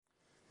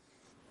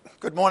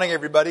Good morning,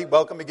 everybody.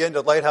 Welcome again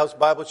to Lighthouse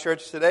Bible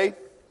Church today.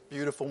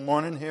 Beautiful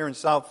morning here in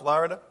South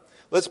Florida.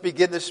 Let's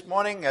begin this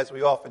morning, as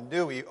we often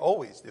do, we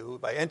always do,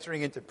 by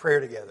entering into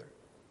prayer together.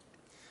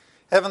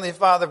 Heavenly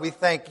Father, we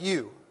thank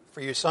you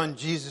for your Son,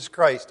 Jesus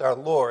Christ, our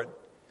Lord.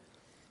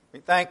 We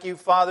thank you,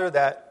 Father,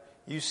 that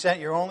you sent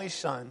your only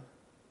Son,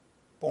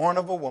 born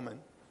of a woman,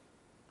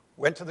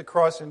 went to the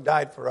cross and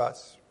died for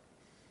us,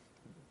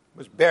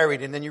 was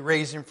buried, and then you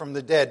raised him from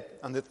the dead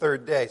on the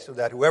third day, so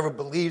that whoever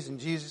believes in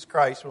Jesus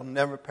Christ will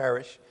never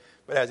perish,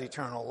 but has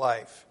eternal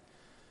life.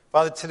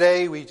 Father,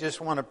 today we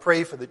just want to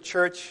pray for the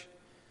church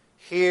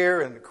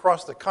here and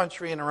across the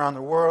country and around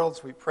the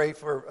world. We pray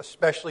for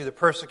especially the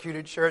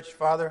persecuted church,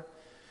 Father.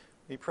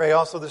 We pray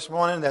also this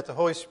morning that the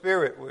Holy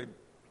Spirit would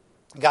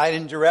guide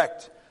and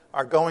direct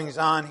our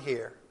goings-on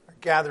here, our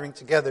gathering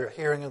together,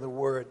 hearing of the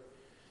word,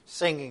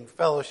 singing,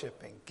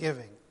 fellowshipping,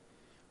 giving.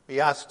 We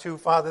ask, too,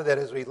 Father, that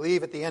as we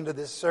leave at the end of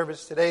this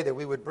service today, that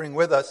we would bring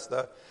with us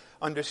the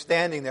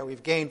understanding that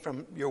we've gained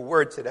from your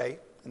word today,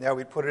 and that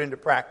we'd put it into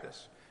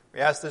practice.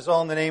 We ask this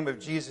all in the name of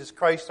Jesus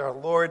Christ, our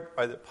Lord.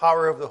 By the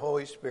power of the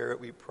Holy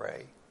Spirit, we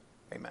pray.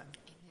 Amen.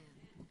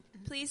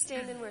 Please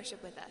stand and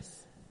worship with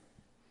us.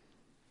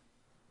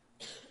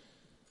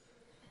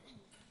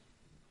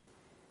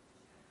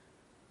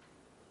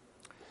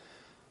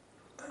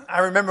 I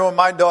remember when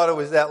my daughter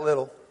was that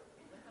little.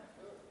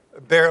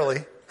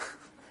 Barely.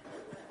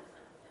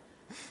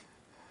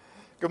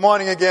 Good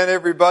morning again,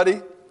 everybody.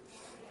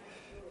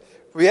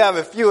 We have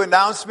a few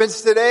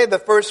announcements today. The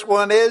first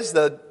one is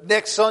the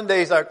next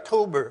Sunday is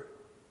October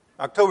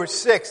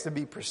 6th to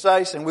be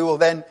precise, and we will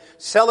then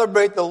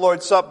celebrate the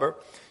Lord's Supper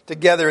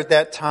together at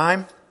that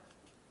time.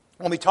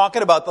 We'll be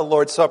talking about the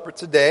Lord's Supper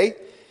today,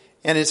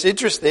 and it's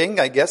interesting,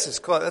 I guess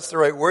that's the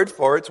right word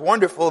for it. It's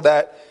wonderful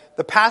that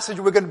the passage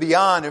we're going to be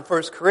on in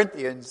 1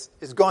 Corinthians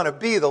is going to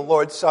be the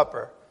Lord's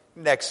Supper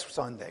next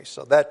Sunday,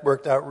 so that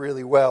worked out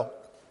really well.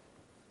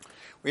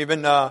 We've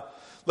been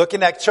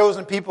looking at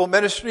Chosen People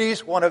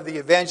Ministries, one of the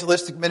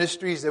evangelistic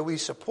ministries that we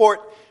support,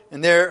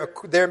 and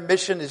their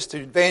mission is to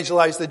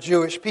evangelize the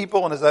Jewish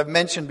people. And as I've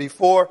mentioned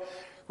before,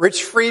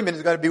 Rich Freeman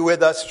is going to be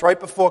with us right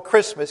before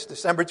Christmas,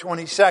 December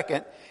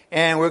 22nd,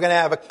 and we're going to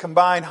have a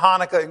combined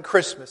Hanukkah and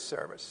Christmas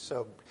service.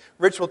 So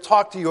Rich will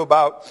talk to you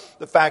about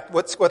the fact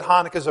what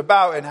Hanukkah is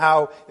about and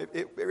how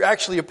it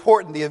actually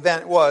important the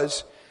event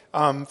was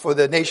for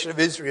the nation of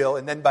Israel,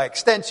 and then by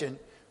extension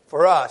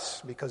for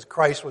us, because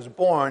Christ was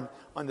born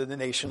under the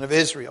nation of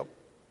Israel.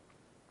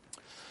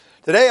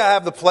 Today I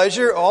have the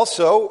pleasure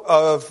also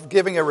of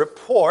giving a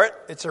report.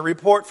 It's a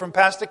report from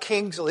Pastor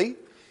Kingsley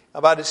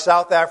about his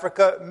South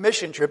Africa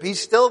mission trip.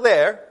 He's still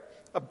there,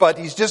 but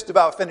he's just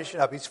about finishing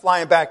up. He's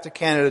flying back to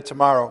Canada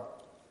tomorrow.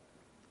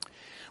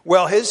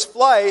 Well, his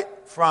flight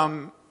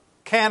from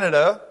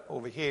Canada,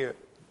 over here,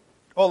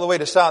 all the way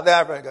to South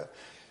Africa,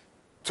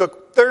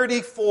 took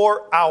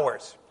 34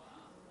 hours.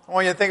 I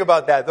want you to think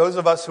about that.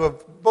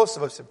 Most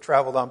of us have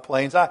traveled on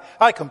planes.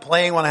 I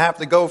complain when I have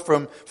to go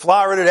from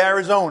Florida to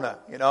Arizona.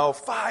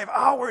 5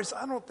 hours.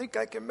 I don't think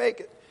I can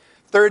make it.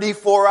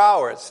 34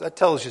 hours. That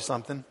tells you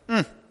something.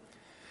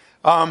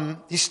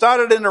 He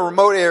started in a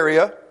remote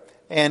area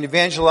and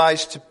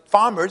evangelized to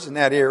farmers in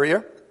that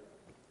area.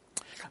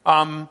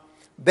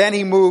 Then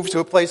he moved to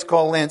a place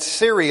called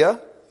Lanseria,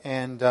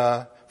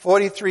 and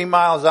 43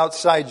 miles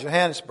outside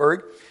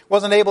Johannesburg.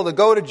 Wasn't able to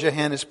go to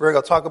Johannesburg.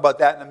 I'll talk about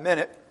that in a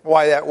minute,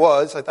 why that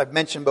was. I've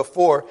mentioned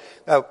before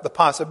the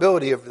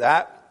possibility of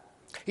that.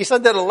 He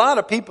said that a lot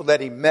of people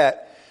that he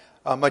met,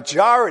 a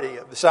majority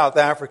of the South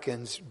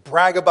Africans,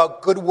 brag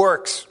about good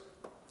works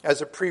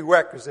as a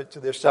prerequisite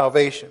to their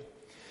salvation.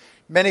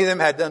 Many of them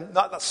had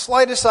not the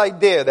slightest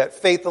idea that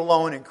faith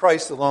alone in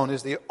Christ alone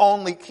is the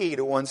only key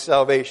to one's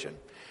salvation.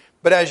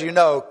 But as you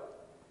know,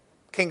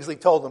 Kingsley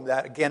told them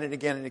that again and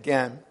again and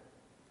again.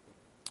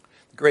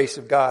 The grace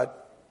of God.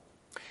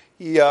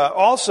 He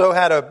also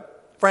had a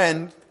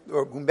friend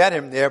who met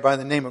him there by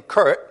the name of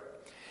Kurt,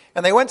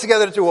 and they went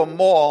together to a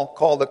mall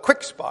called the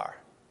Quick Spar.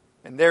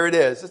 And there it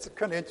is. It's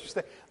kind of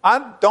interesting.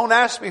 Don't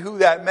ask me who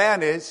that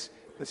man is,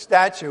 the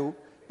statue,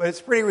 but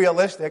it's pretty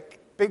realistic.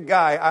 Big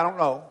guy, I don't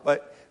know,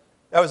 but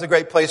that was a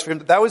great place for him.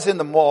 That was in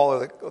the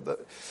mall.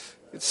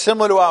 It's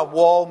similar to our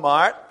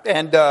Walmart,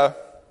 and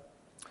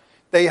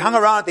they hung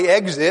around at the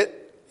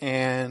exit,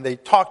 and they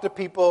talked to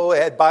people. They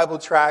had Bible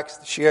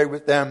tracts shared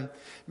with them.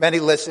 Many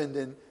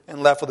listened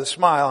and left with a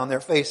smile on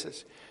their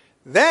faces.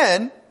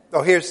 Then,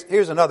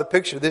 here's another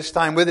picture, this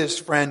time with his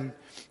friend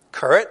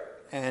Kurt,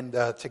 and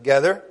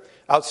together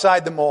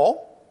outside the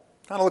mall.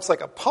 Kind of looks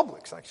like a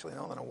Publix, actually,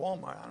 not a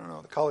Walmart. I don't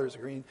know, the colors are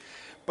green.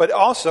 But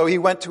also, he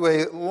went to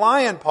a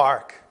lion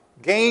park,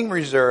 game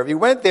reserve. He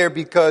went there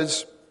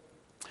because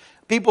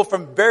people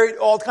from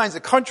all kinds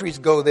of countries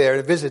go there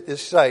to visit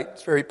this site.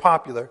 It's very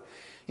popular.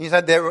 He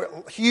said there were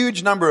a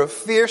huge number of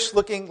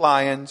fierce-looking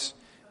lions,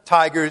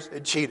 tigers,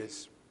 and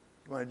cheetahs.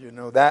 I wanted you to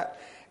know that.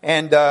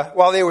 And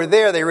while they were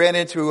there, they ran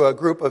into a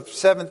group of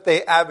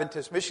Seventh-day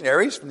Adventist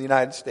missionaries from the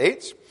United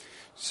States.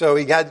 So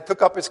he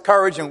took up his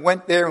courage and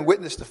went there and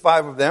witnessed to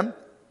 5 of them.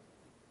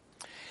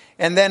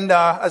 And then,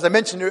 as I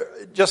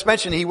just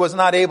mentioned, he was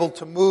not able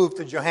to move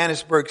to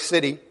Johannesburg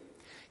City.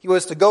 He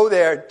was to go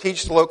there and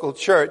teach the local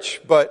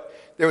church, but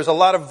there was a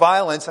lot of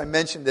violence, I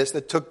mentioned this,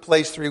 that took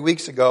place 3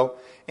 weeks ago,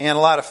 and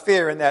a lot of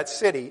fear in that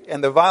city.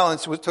 And the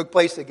violence took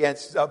place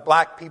against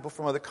black people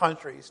from other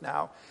countries.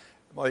 Now,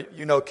 well,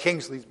 you know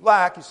Kingsley's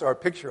black. You saw a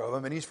picture of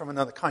him, and he's from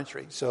another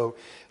country. So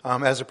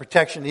as a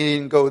protection, he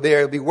didn't go there.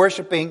 He'll be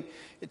worshiping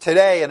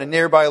today in a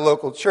nearby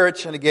local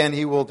church, and again,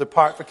 he will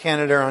depart for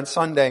Canada on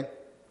Sunday.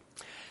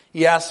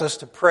 He asked us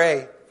to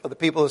pray for the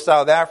people of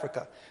South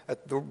Africa,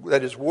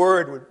 that his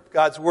word,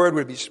 God's word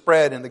would be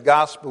spread and the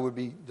gospel would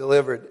be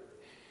delivered.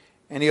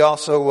 And he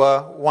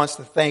also wants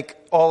to thank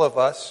all of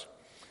us,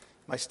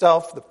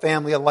 myself, the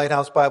family of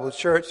Lighthouse Bible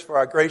Church, for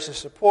our gracious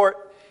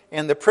support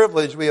and the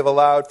privilege we have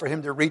allowed for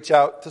him to reach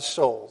out to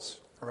souls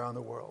around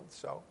the world.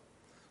 So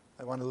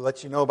I wanted to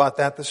let you know about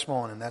that this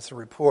morning. That's a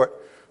report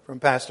from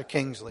Pastor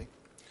Kingsley.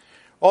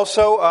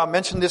 Also,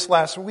 mentioned this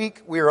last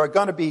week, we are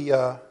going to be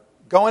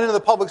going into the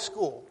public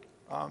school.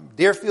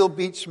 Deerfield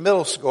Beach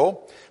Middle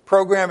School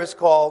program is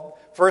called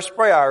First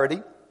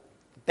Priority.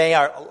 They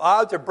are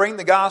allowed to bring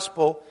the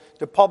gospel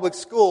to public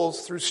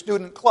schools through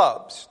student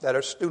clubs that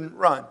are student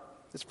run.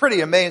 It's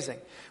pretty amazing.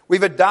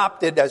 We've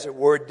adopted, as it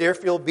were,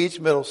 Deerfield Beach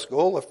Middle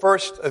School. The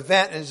first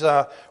event is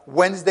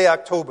Wednesday,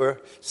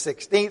 October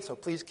 16th, so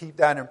please keep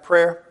that in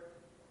prayer.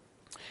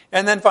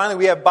 And then finally,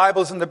 we have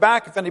Bibles in the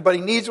back. If anybody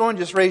needs one,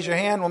 just raise your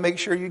hand. We'll make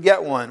sure you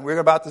get one. We're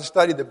about to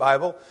study the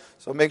Bible,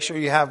 so make sure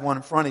you have one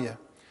in front of you.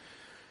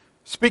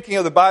 Speaking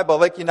of the Bible,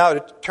 I'd like you now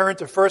to turn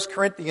to 1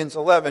 Corinthians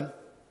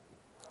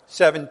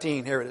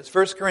 11:17. Here it is.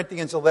 1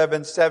 Corinthians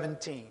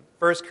 11:17.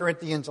 1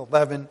 Corinthians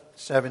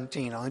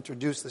 11:17. I'll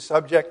introduce the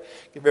subject,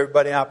 give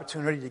everybody an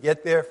opportunity to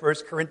get there.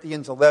 1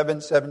 Corinthians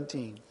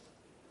 11:17.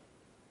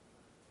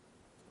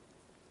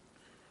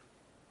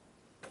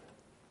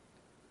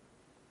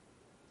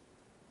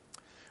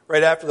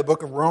 Right after the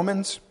book of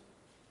Romans.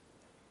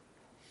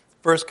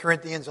 1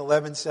 Corinthians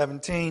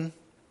 11:17.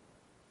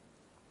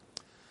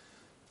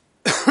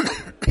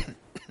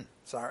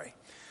 Sorry.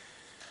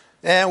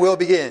 And we'll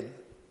begin.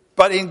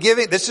 But in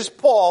giving, this is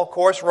Paul, of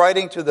course,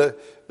 writing to the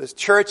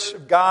church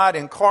of God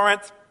in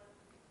Corinth.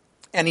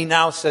 And he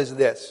now says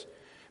this.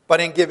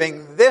 But in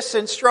giving this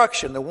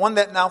instruction, the one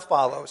that now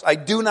follows, I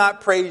do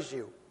not praise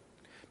you,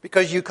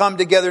 because you come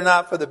together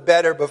not for the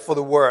better, but for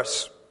the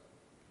worse.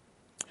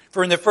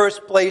 For in the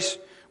first place,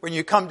 when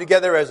you come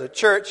together as a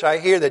church, I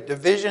hear that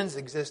divisions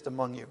exist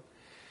among you.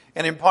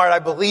 And in part, I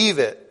believe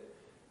it.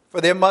 For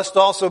there must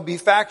also be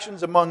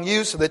factions among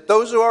you, so that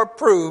those who are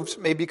approved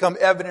may become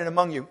evident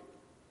among you.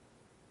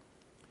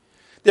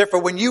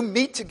 Therefore, when you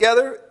meet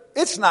together,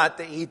 it's not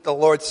to eat the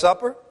Lord's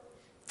Supper.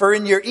 For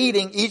in your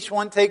eating, each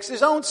one takes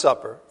his own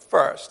supper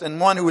first, and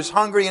one who is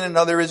hungry and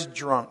another is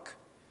drunk.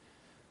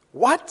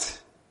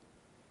 What?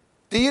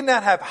 Do you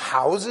not have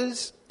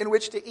houses in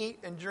which to eat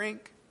and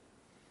drink?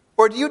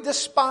 Or do you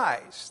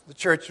despise the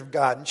church of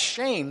God and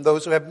shame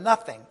those who have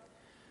nothing?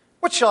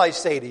 What shall I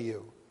say to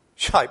you?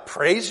 Shall I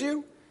praise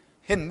you?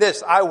 In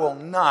this, I will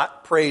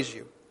not praise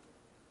you.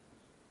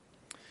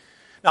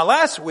 Now,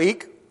 last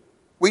week,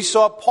 we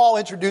saw Paul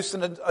introduce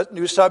a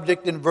new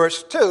subject in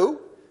verse 2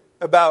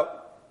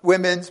 about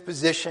women's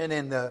position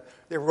and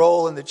their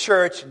role in the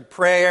church and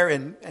prayer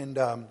and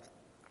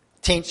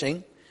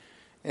teaching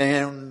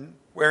and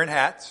wearing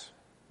hats.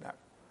 Now,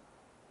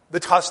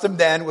 the custom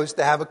then was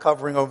to have a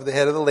covering over the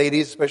head of the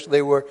ladies, especially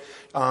they were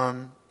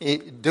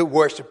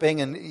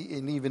worshiping and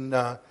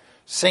even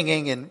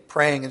singing and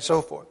praying and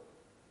so forth.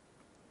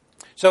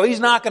 So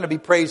he's not going to be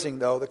praising,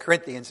 though, the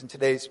Corinthians in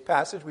today's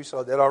passage. We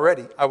saw that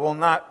already. I will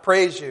not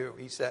praise you,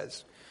 he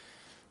says.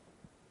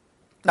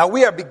 Now,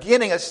 we are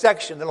beginning a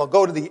section that will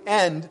go to the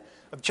end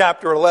of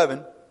chapter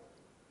 11.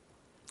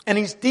 And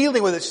he's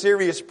dealing with a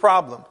serious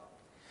problem.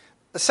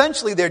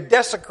 Essentially, they're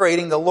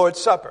desecrating the Lord's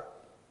Supper.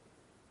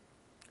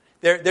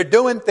 They're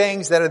doing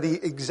things that are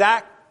the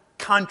exact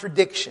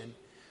contradiction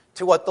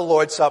to what the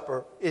Lord's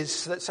Supper is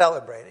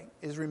celebrating,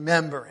 is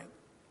remembering.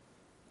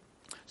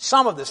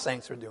 Some of the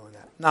saints are doing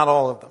that, not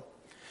all of them.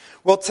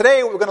 Well,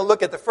 today we're going to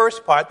look at the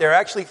first part. There are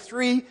actually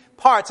 3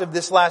 parts of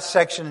this last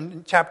section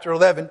in chapter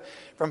 11,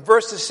 from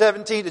verses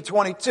 17 to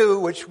 22,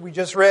 which we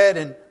just read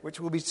and which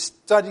we'll be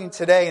studying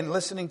today and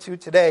listening to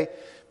today.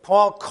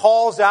 Paul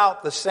calls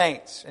out the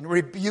saints and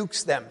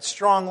rebukes them,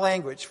 strong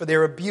language, for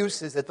their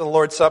abuses at the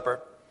Lord's Supper.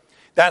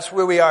 That's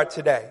where we are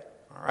today,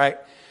 all right?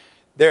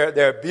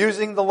 They're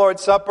abusing the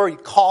Lord's Supper. He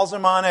calls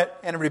them on it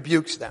and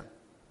rebukes them.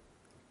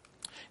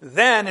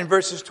 Then in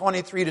verses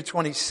 23 to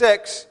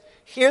 26,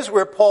 here's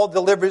where Paul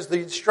delivers the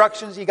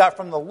instructions he got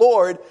from the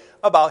Lord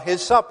about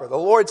his supper, the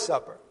Lord's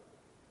Supper.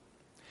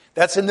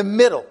 That's in the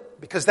middle,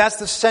 because that's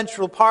the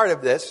central part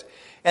of this.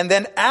 And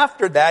then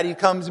after that, he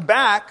comes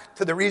back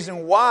to the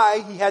reason why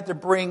he had to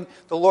bring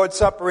the Lord's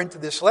Supper into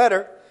this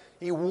letter.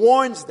 He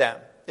warns them,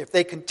 if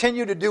they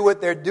continue to do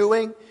what they're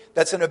doing,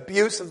 that's an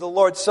abuse of the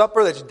Lord's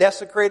Supper, that's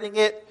desecrating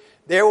it,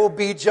 there will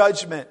be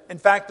judgment. In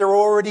fact, there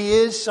already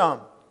is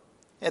some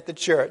at the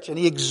church. And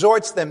he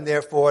exhorts them,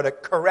 therefore, to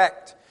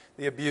correct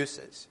the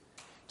abuses,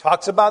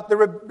 talks about the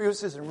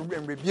abuses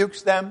and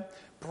rebukes them,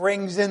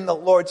 brings in the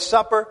Lord's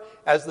Supper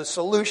as the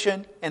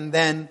solution, and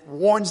then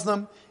warns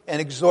them and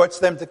exhorts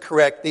them to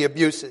correct the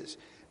abuses.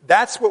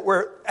 That's what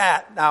we're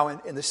at now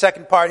in the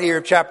second part here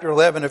of chapter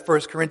 11 of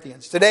 1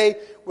 Corinthians. Today,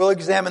 we'll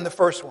examine the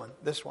first one,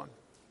 this one,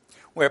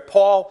 where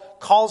Paul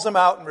calls them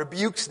out and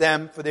rebukes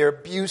them for their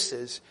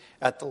abuses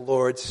at the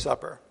Lord's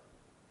Supper.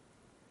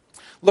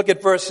 Look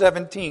at verse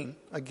 17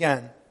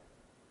 again.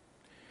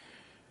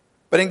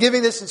 But in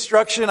giving this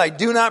instruction, I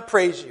do not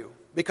praise you,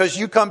 because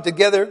you come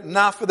together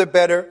not for the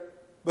better,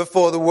 but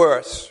for the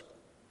worse.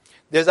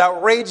 There's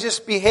outrageous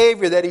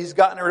behavior that he's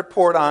gotten a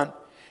report on,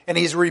 and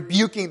he's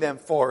rebuking them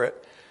for it.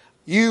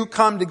 You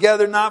come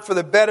together not for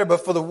the better,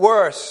 but for the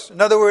worse. In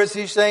other words,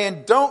 he's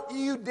saying, don't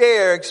you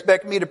dare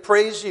expect me to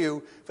praise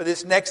you for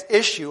this next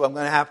issue I'm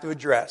going to have to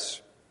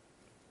address.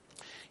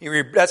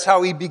 That's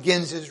how he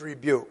begins his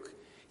rebuke.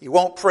 He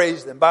won't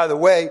praise them. By the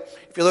way,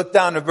 if you look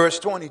down to verse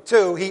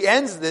 22, he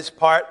ends this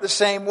part the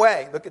same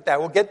way. Look at that.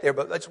 We'll get there,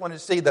 but I just want to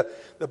see the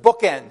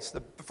bookends,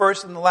 the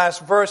first and the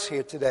last verse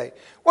here today.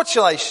 What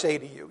shall I say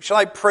to you? Shall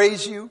I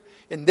praise you?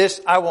 In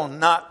this I will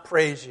not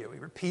praise you. He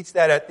repeats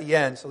that at the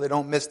end so they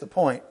don't miss the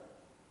point.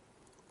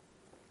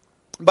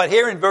 But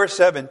here in verse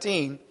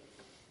 17,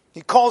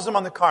 he calls them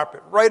on the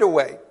carpet right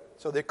away,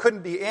 so there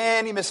couldn't be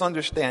any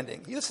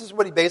misunderstanding. This is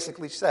what he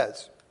basically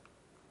says.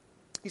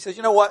 He says,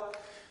 you know what?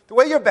 The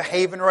way you're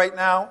behaving right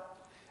now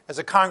as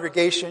a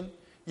congregation,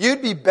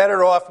 you'd be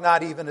better off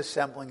not even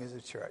assembling as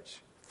a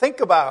church. Think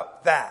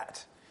about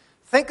that.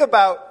 Think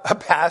about a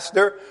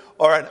pastor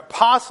or an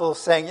apostle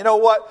saying, you know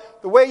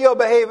what? The way you're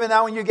behaving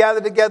now when you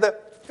gather together,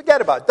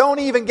 forget about it. Don't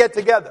even get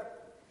together.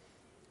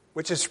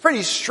 Which is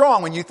pretty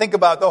strong when you think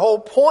about the whole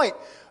point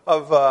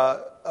of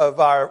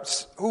our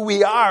who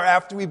we are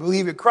after we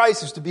believe in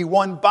Christ is to be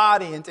one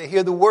body and to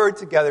hear the word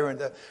together and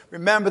to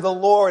remember the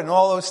Lord and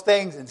all those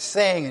things and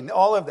sing and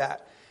all of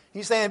that.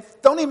 He's saying,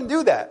 don't even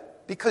do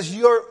that because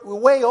you're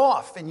way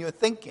off in your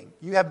thinking.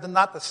 You have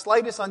not the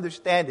slightest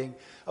understanding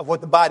of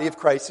what the body of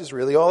Christ is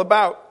really all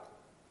about.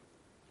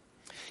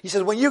 He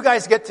says, when you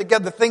guys get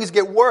together, things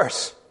get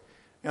worse.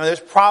 You know, there's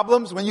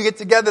problems. When you get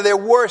together, they're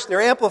worse.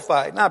 They're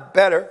amplified, not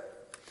better.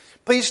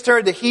 Please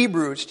turn to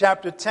Hebrews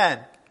chapter 10.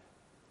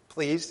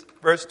 Please,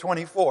 verse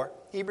 24.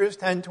 Hebrews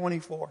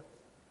 10:24.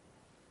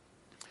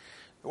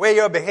 The way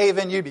you're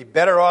behaving, you'd be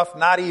better off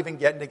not even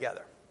getting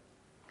together.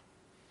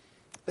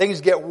 Things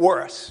get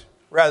worse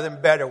rather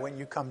than better when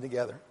you come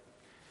together.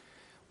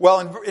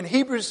 Well, in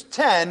Hebrews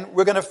 10,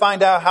 we're going to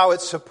find out how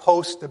it's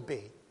supposed to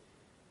be.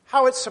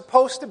 How it's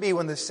supposed to be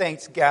when the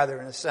saints gather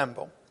and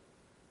assemble.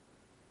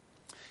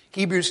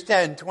 Hebrews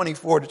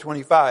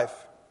 10:24-25.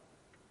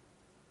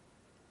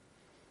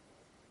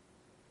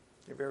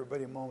 Give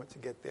everybody a moment to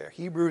get there.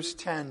 Hebrews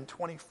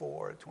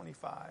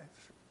 10:24-25.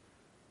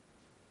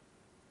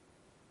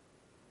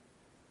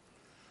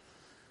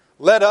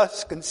 Let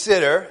us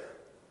consider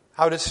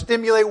how to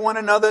stimulate one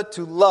another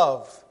to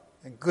love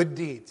and good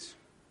deeds,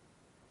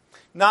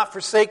 not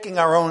forsaking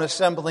our own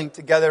assembling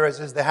together as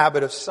is the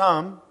habit of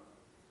some,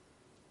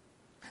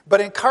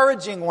 but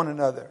encouraging one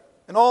another,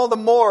 and all the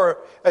more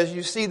as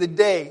you see the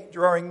day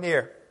drawing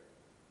near.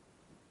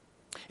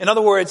 In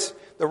other words,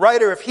 the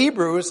writer of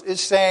Hebrews is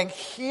saying,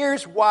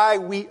 here's why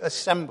we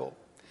assemble.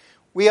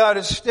 We are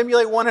to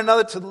stimulate one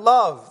another to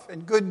love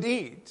and good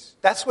deeds.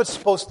 That's what's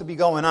supposed to be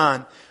going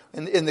on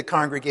in the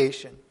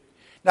congregation.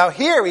 Now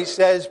here he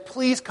says,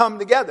 please come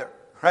together,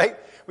 right?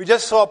 We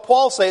just saw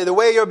Paul say, the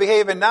way you're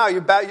behaving now, you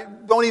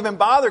don't even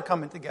bother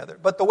coming together.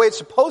 But the way it's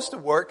supposed to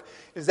work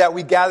is that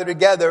we gather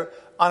together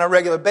on a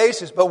regular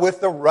basis, but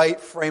with the right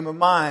frame of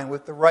mind,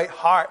 with the right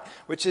heart,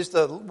 which is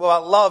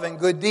about love and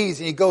good deeds.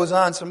 And he goes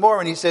on some more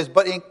and he says,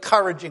 but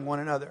encouraging one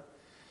another.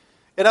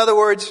 In other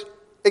words,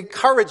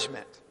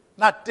 encouragement,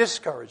 not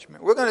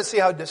discouragement. We're going to see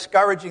how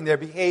discouraging their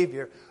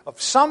behavior of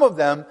some of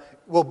them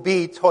will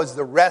be towards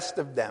the rest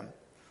of them.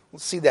 We'll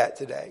see that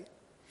today.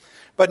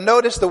 But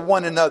notice the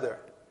one another.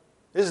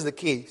 This is the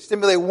key.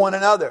 Stimulate one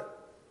another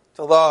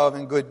to love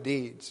and good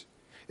deeds.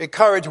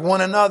 Encourage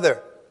one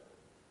another.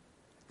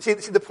 See,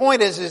 the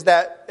point is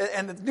that,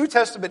 and the New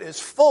Testament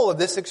is full of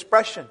this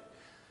expression.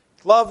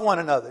 Love one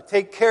another.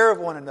 Take care of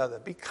one another.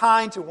 Be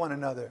kind to one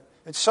another.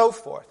 And so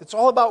forth. It's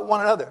all about one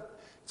another.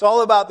 It's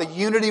all about the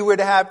unity we're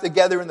to have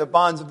together in the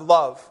bonds of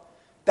love.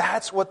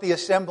 That's what the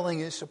assembling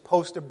is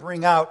supposed to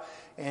bring out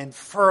and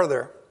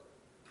further.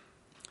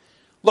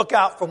 Look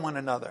out for one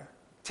another.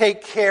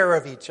 Take care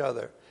of each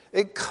other.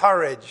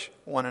 Encourage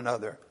one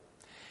another.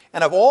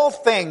 And of all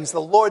things,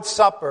 the Lord's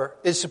Supper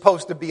is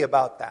supposed to be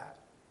about that.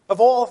 Of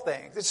all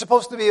things. It's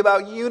supposed to be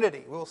about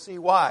unity. We'll see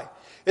why.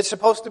 It's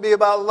supposed to be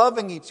about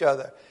loving each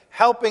other,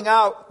 helping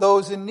out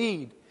those in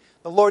need.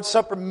 The Lord's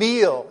Supper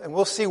meal, and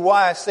we'll see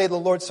why I say the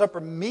Lord's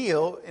Supper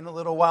meal in a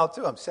little while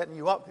too. I'm setting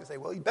you up. You say,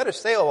 well, you better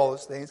say all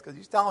those things because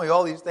he's telling me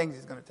all these things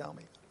he's going to tell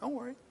me. Don't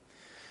worry.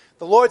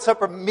 The Lord's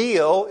Supper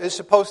meal is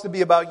supposed to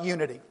be about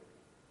unity.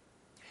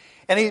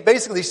 And he's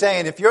basically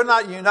saying, if you're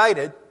not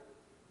united,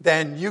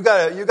 then you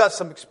got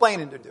some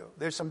explaining to do.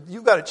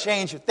 You've got to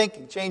change your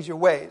thinking, change your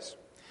ways.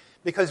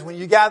 Because when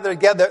you gather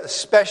together,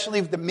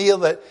 especially the meal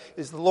that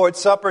is the Lord's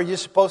Supper, you're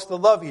supposed to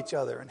love each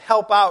other and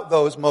help out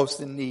those most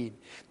in need.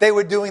 They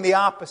were doing the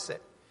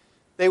opposite.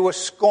 They were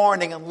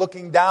scorning and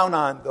looking down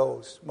on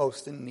those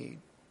most in need.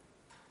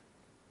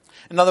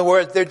 In other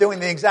words, they're doing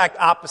the exact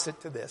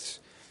opposite to this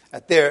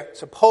at their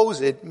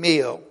supposed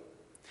meal.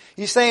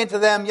 He's saying to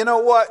them, you know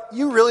what?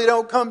 You really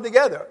don't come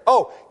together.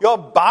 Oh, your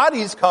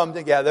bodies come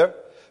together,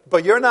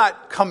 but you're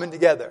not coming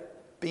together,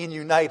 being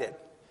united,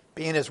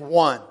 being as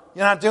one.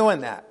 You're not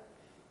doing that.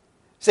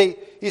 See,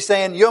 he's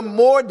saying you're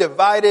more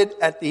divided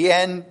at the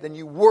end than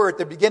you were at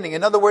the beginning.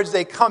 In other words,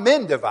 they come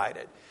in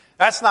divided.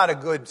 That's not a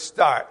good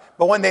start.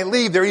 But when they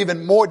leave, they're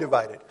even more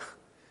divided.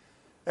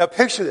 Now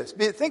picture this.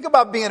 Think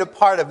about being a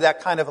part of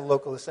that kind of a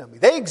local assembly.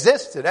 They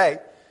exist today.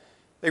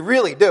 They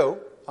really do.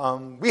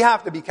 We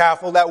have to be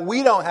careful that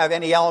we don't have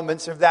any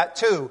elements of that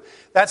too.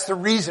 That's the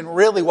reason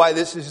really why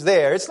this is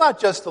there. It's not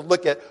just to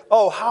look at,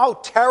 oh, how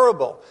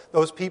terrible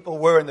those people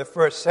were in the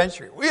first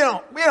century. We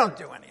don't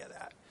do any of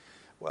that.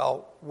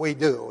 Well, we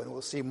do, and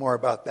we'll see more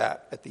about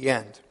that at the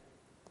end.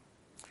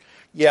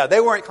 Yeah,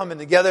 they weren't coming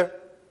together.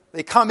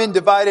 They come in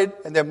divided,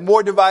 and they're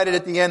more divided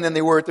at the end than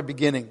they were at the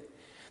beginning.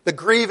 The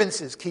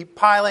grievances keep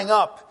piling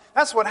up.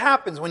 That's what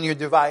happens when you're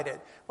divided.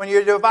 When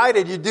you're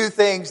divided, you do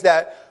things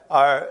that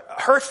are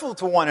hurtful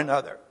to one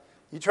another.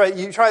 You try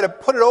to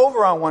put it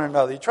over on one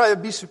another. You try to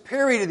be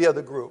superior to the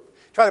other group.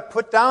 You try to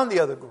put down the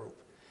other group.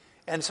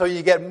 And so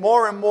you get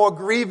more and more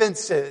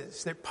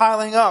grievances. They're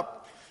piling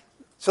up.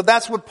 So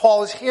that's what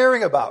Paul is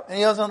hearing about. And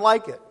he doesn't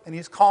like it. And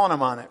he's calling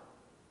them on it.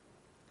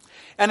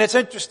 And it's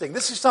interesting.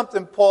 This is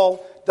something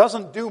Paul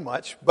doesn't do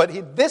much.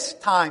 But this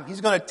time, he's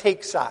going to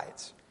take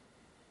sides.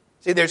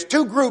 See, there's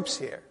two groups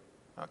here.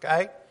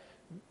 Okay?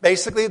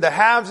 Basically, the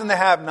haves and the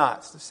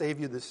have-nots, to save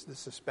you the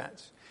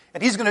suspense.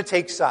 And he's going to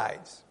take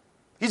sides.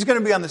 He's going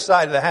to be on the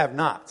side of the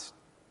have-nots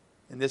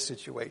in this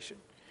situation.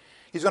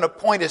 He's going to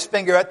point his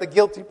finger at the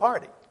guilty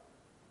party.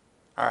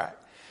 All right.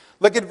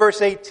 Look at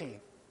verse 18.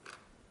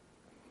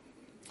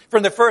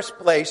 From the first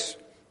place,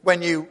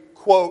 when you,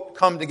 quote,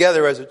 come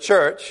together as a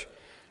church,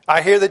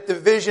 I hear that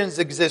divisions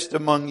exist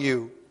among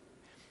you.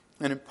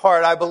 And in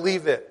part, I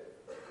believe it.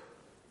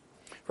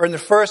 For in the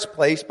first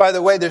place, by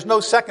the way, there's no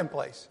second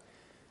place.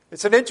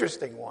 It's an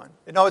interesting one.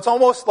 You know, it's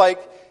almost like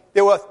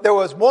there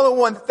was more than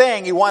one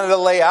thing he wanted to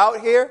lay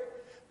out here,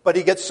 but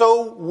he gets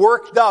so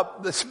worked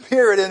up, the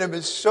spirit in him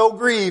is so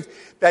grieved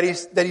that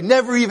he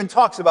never even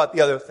talks about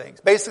the other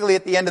things. Basically,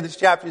 at the end of this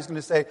chapter, he's going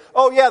to say,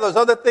 oh yeah, those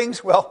other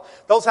things, well,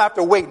 those have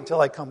to wait until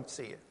I come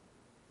see you.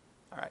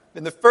 All right.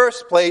 In the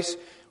first place,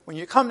 when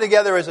you come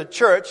together as a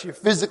church, you're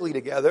physically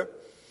together,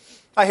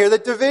 I hear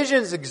that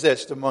divisions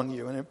exist among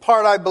you, and in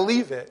part I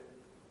believe it.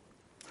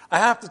 I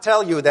have to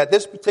tell you that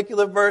this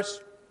particular verse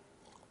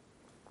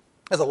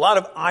has a lot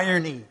of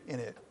irony in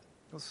it.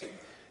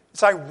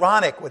 It's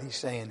ironic what he's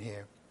saying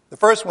here. The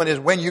first one is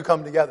when you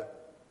come together.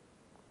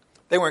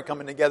 They weren't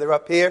coming together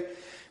up here.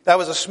 That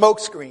was a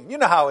smoke screen. You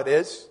know how it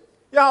is.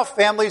 You know how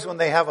families, when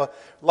they have a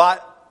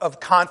lot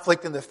of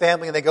conflict in the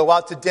family and they go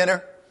out to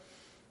dinner,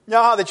 you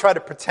know how they try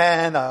to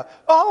pretend,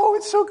 oh,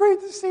 it's so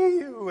great to see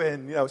you,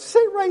 and, you know,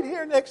 sit right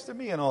here next to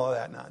me and all of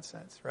that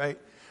nonsense, right?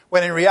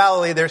 When in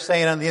reality, they're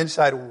saying on the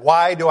inside,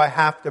 why do I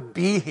have to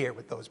be here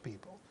with those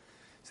people?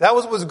 So that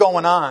was what was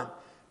going on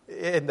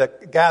in the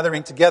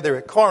gathering together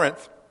at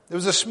Corinth. There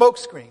was a smoke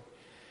screen.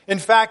 In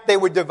fact, they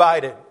were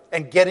divided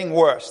and getting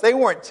worse. They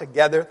weren't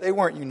together. They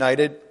weren't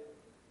united.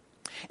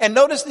 And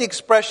notice the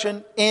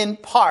expression, in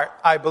part,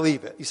 I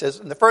believe it. He says,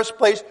 in the first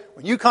place,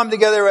 when you come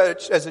together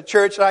as a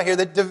church, I hear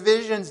that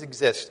divisions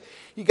exist.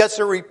 He gets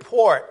a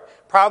report,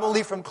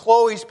 probably from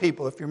Chloe's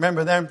people, if you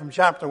remember them from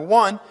chapter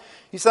 1.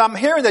 He said, I'm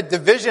hearing that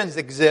divisions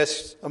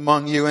exist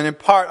among you, and in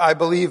part, I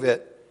believe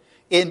it.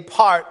 In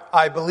part,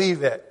 I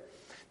believe it.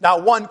 Now,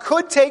 one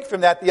could take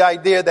from that the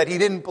idea that he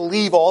didn't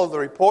believe all of the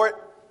report.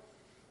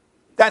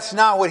 That's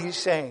not what he's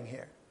saying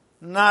here.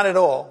 Not at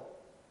all.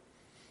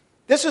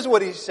 This is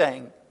what he's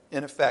saying,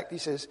 in effect. He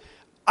says,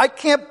 I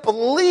can't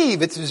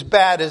believe it's as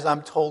bad as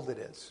I'm told it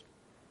is.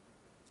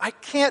 I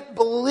can't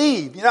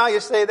believe. You know how you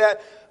say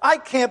that? I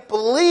can't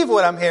believe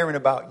what I'm hearing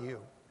about you.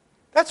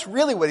 That's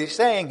really what he's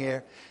saying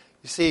here.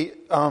 You see,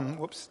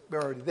 we're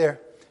already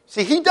there.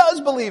 See, he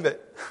does believe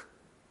it.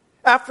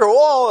 After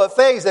all the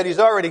things that he's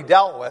already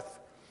dealt with,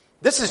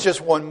 this is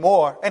just one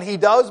more. And he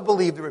does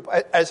believe the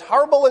report. As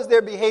horrible as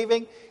they're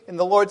behaving in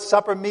the Lord's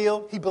Supper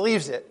meal, he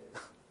believes it.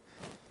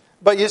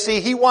 But you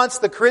see, he wants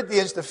the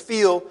Corinthians to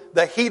feel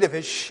the heat of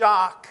his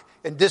shock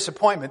and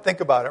disappointment. Think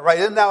about it, right?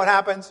 Isn't that what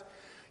happens?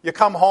 You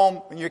come home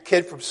when you're a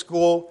kid from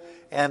school,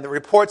 and the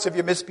reports of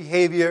your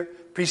misbehavior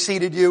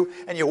preceded you,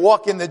 and you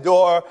walk in the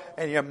door,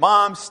 and your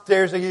mom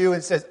stares at you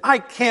and says, I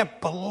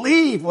can't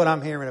believe what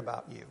I'm hearing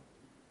about you.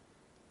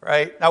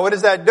 Right? Now, what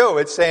does that do?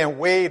 It's saying,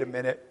 wait a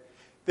minute.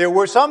 There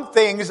were some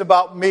things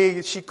about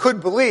me she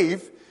could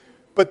believe,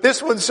 but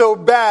this one's so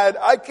bad,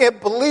 I can't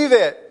believe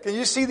it. Can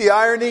you see the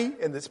irony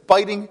and this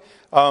biting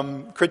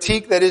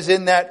critique that is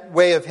in that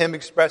way of him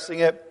expressing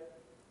it?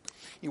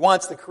 He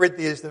wants the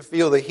Corinthians to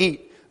feel the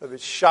heat of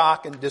his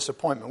shock and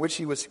disappointment, which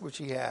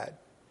he had.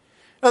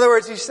 In other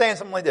words, he's saying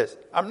something like this.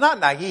 I'm not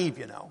naive,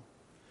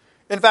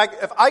 In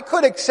fact, if I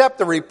could accept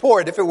the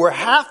report, if it were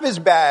half as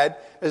bad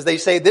as they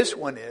say this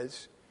one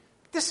is,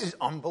 this is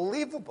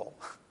unbelievable.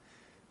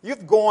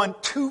 You've gone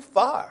too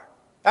far.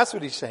 That's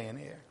what he's saying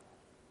here.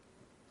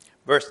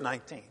 Verse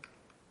 19.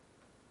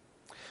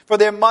 For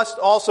there must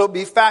also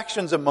be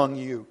factions among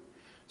you,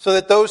 so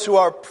that those who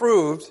are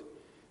approved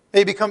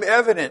may become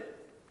evident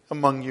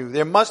among you.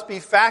 There must be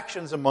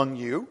factions among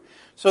you,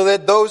 so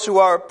that those who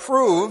are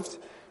approved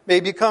may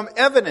become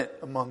evident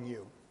among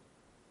you.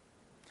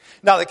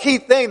 Now, the key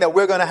thing that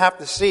we're going to have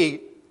to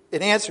see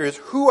in answer is,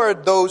 who are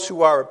those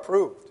who are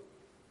approved?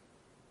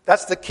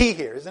 That's the key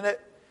here, isn't it?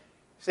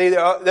 See,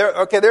 there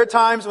are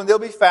times when there'll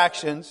be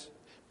factions,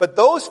 but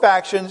those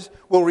factions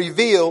will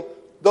reveal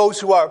those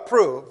who are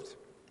approved.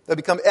 They'll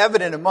become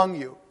evident among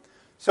you.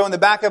 So in the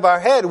back of our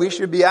head, we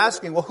should be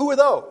asking, well, who are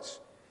those?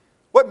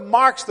 What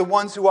marks the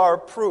ones who are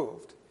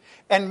approved?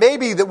 And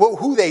maybe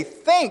who they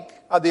think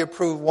are the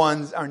approved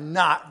ones are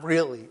not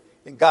really,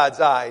 in God's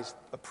eyes,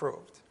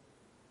 approved.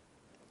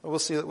 We'll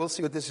see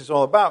what this is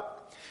all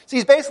about. See,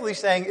 he's basically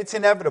saying it's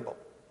inevitable.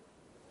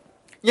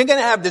 You're going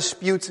to have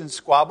disputes and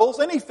squabbles.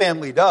 Any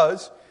family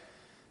does,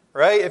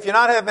 right? If you're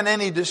not having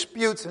any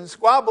disputes and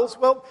squabbles,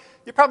 well,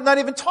 you're probably not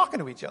even talking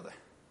to each other,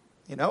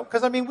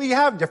 Because, we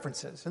have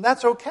differences, and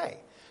that's okay.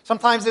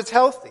 Sometimes it's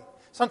healthy.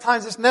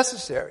 Sometimes it's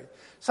necessary.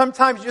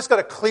 Sometimes you just got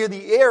to clear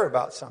the air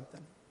about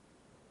something.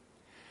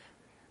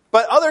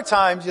 But other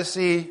times, you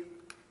see,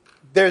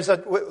 there's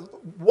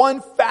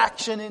one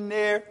faction in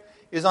there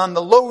is on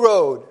the low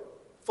road,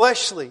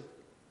 fleshly.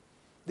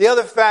 The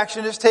other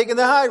faction is taking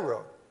the high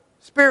road,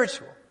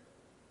 spiritual.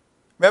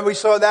 Remember we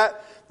saw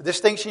that? The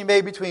distinction he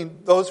made between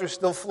those who are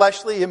still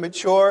fleshly,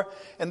 immature,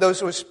 and those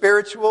who are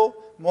spiritual,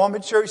 more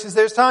mature. He says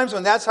there's times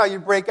when that's how you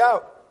break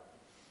out.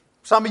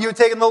 Some of you are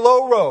taking the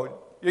low road.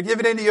 You're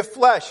giving into your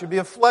flesh. You're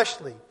being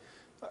fleshly.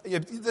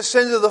 The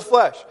sins of the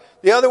flesh.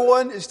 The other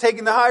one is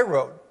taking the high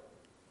road.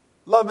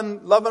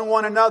 Loving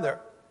one another.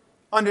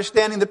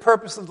 Understanding the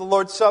purpose of the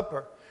Lord's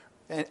Supper.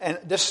 And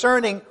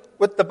discerning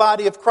what the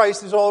body of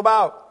Christ is all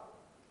about.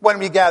 When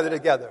we gather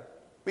together.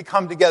 We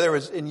come together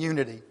in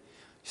unity.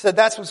 He said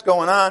that's what's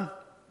going on.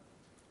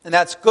 And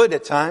that's good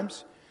at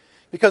times.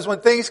 Because when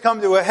things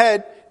come to a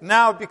head,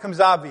 now it becomes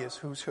obvious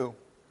who's who.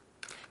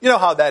 You know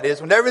how that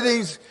is. When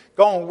everything's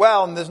going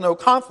well and there's no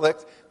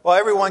conflict, well,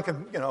 everyone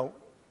can,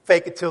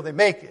 fake it till they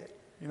make it.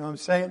 You know what I'm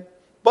saying?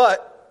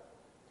 But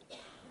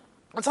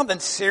when something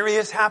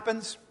serious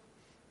happens,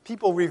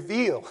 people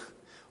reveal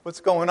what's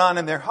going on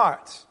in their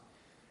hearts.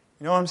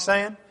 You know what I'm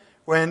saying?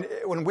 When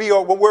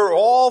we're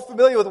all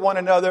familiar with one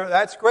another,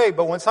 that's great.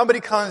 But when somebody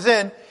comes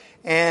in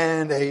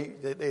and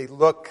they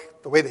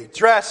look the way they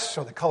dress,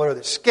 or the color of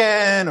their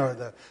skin,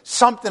 or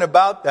something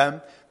about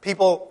them,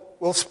 people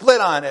will split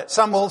on it.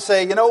 Some will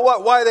say, you know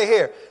what, why are they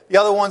here? The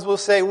other ones will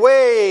say,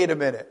 wait a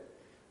minute.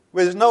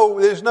 There's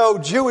no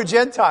Jew or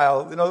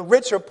Gentile,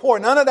 rich or poor.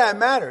 None of that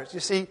matters. You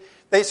see,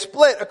 they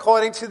split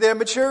according to their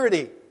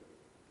maturity.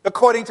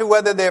 According to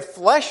whether they're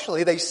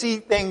fleshly, they see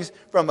things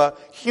from a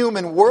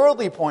human,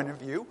 worldly point of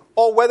view,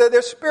 or whether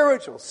they're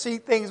spiritual, see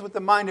things with the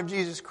mind of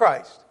Jesus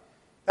Christ.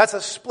 That's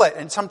a split,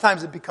 and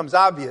sometimes it becomes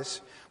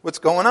obvious what's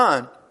going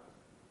on.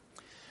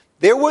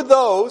 There were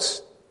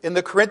those in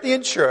the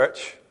Corinthian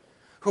church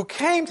who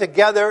came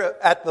together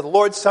at the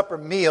Lord's Supper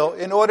meal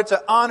in order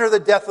to honor the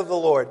death of the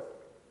Lord.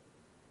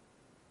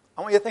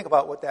 I want you to think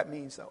about what that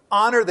means, though.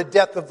 Honor the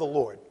death of the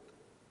Lord.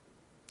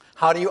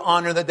 How do you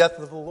honor the death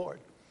of the Lord?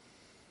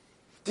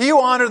 Do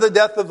you honor the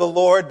death of the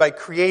Lord by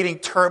creating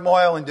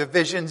turmoil and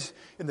divisions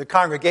in the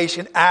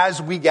congregation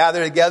as we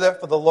gather together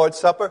for the Lord's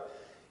Supper?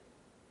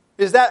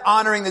 Is that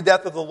honoring the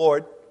death of the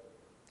Lord?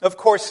 Of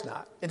course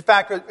not. In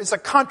fact, it's a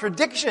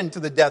contradiction to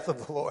the death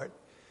of the Lord.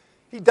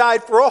 He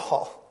died for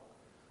all.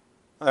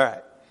 All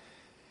right.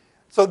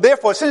 So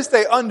therefore, since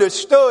they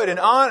understood and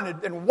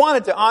honored and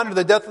wanted to honor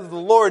the death of the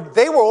Lord,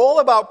 they were all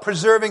about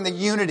preserving the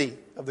unity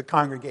of the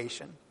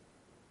congregation.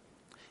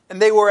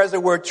 And they were, as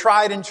it were,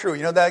 tried and true.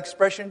 You know that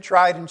expression,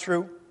 tried and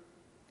true?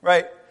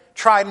 Right?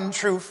 Tried and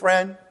true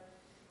friend.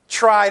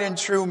 Tried and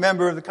true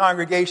member of the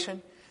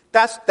congregation.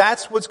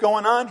 That's what's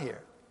going on here.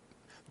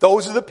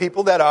 Those are the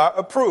people that are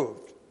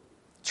approved.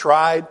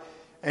 Tried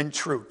and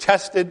true.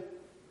 Tested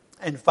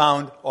and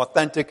found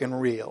authentic and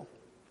real.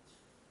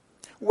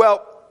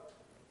 Well,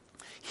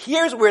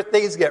 here's where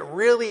things get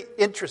really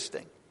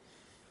interesting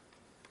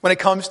when it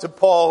comes to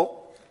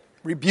Paul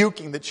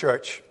rebuking the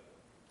church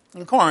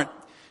in Corinth.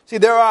 See,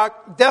 there are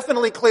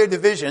definitely clear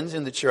divisions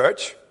in the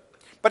church,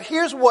 but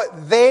here's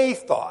what they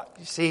thought.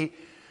 You see,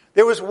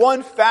 there was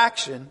one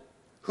faction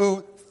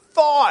who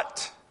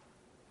thought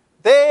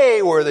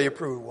they were the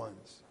approved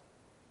ones.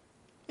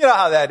 You know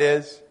how that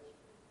is.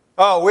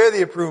 Oh, we're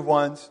the approved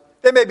ones.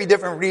 There may be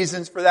different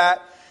reasons for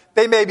that.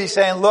 They may be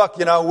saying, look,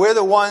 we're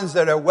the ones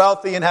that are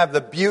wealthy and have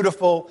the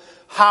beautiful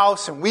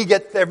house, and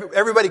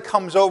everybody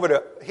comes over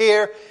to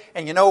here,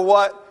 and you know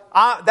what?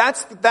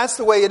 That's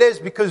the way it is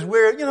because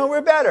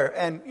we're better,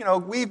 and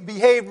we've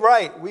behaved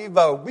right.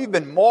 We've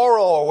been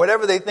moral or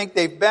whatever they think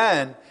they've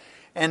been,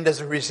 And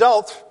as a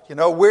result,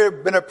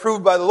 we've been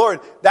approved by the Lord.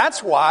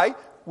 That's why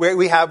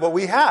we have what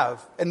we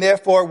have. And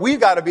therefore, we've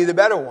got to be the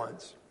better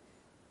ones.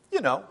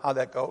 You know how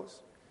that goes.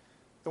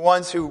 The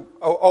ones who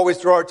always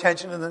draw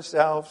attention to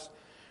themselves.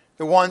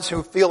 The ones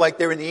who feel like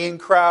they're in the in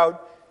crowd.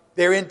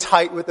 They're in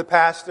tight with the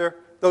pastor.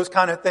 Those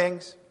kind of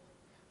things.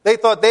 They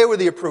thought they were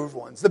the approved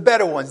ones, the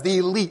better ones, the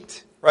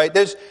elite, right?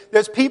 There's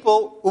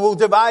people who will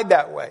divide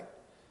that way.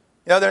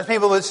 There's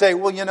people that say,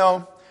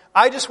 well,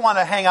 I just want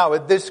to hang out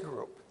with this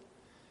group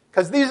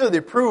because these are the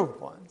approved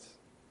ones.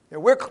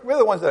 We're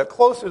the ones that are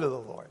closer to the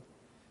Lord.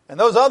 And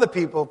those other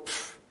people,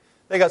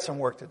 they got some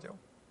work to do.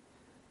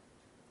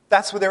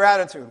 That's what their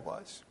attitude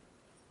was.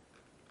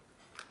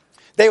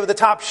 They were the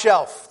top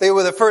shelf. They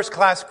were the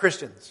first-class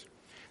Christians.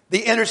 The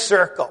inner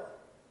circle.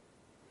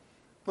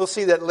 We'll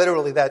see that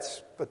literally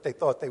that's what they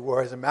thought they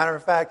were. As a matter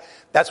of fact,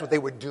 that's what they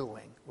were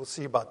doing. We'll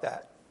see about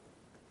that.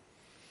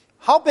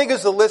 How big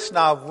is the list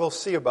now? We'll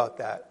see about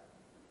that.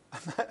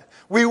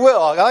 We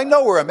will. I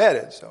know where I'm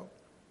headed. So,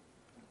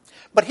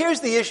 but here's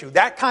the issue.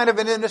 That kind of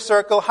an inner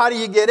circle, how do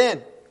you get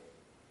in?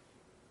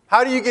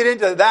 How do you get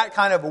into that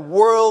kind of a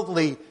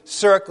worldly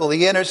circle,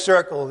 the inner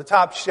circle, the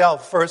top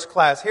shelf, first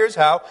class? Here's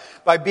how.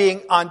 By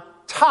being on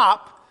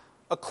top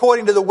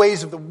according to the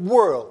ways of the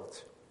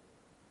world.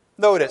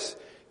 Notice,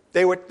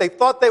 they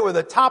thought they were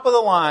the top of the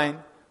line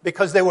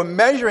because they were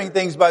measuring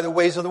things by the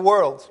ways of the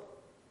world.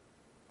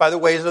 By the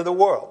ways of the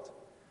world.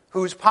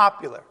 Who's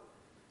popular?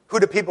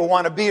 Who do people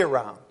want to be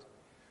around?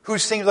 Who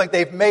seems like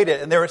they've made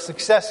it and they're a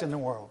success in the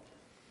world?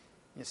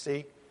 You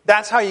see?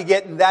 That's how you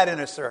get in that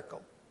inner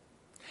circle.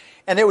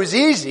 And it was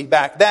easy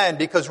back then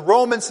because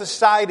Roman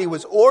society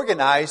was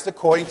organized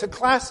according to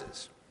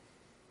classes.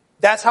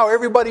 That's how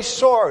everybody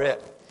saw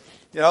it.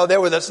 There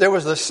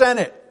was the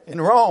Senate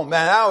in Rome.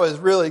 Man, that was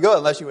really good,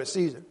 unless you were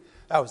Caesar.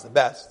 That was the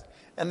best.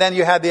 And then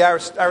you had the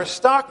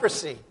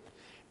aristocracy.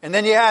 And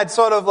then you had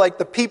sort of like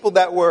the people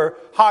that were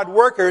hard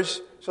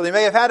workers, so they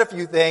may have had a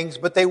few things,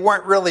 but they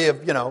weren't really,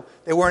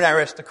 they weren't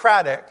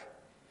aristocratic.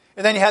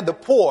 And then you had the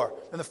poor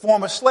and the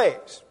former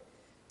slaves.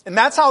 And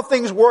that's how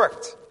things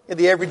worked in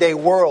the everyday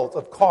world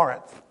of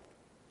Corinth.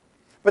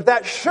 But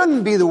that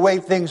shouldn't be the way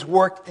things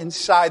work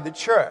inside the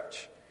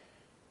church.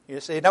 You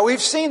see, now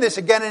we've seen this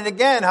again and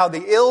again, how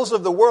the ills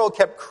of the world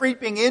kept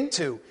creeping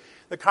into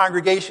the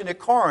congregation at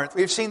Corinth.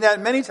 We've seen that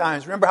many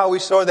times. Remember how we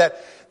saw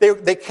that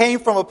they came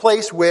from a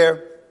place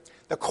where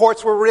the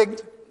courts were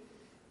rigged,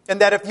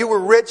 and that if you were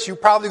rich, you're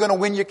probably going to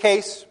win your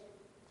case.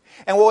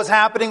 And what was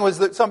happening was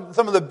that some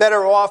of the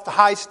better off, the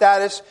high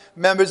status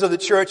members of the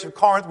church of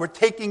Corinth were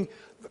taking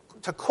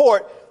to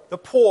court the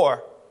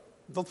poor,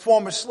 the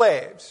former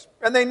slaves.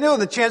 And they knew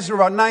the chances were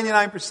about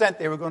 99%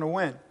 they were going to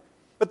win.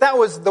 But that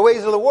was the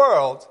ways of the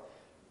world.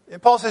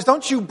 And Paul says,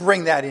 don't you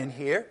bring that in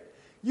here.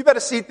 You better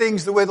see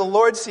things the way the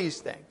Lord sees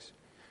things.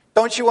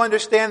 Don't you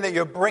understand that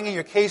you're bringing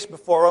your case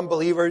before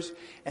unbelievers?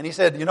 And he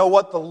said, you know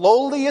what? The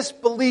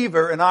lowliest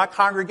believer in our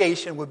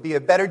congregation would be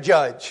a better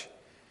judge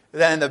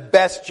than the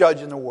best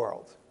judge in the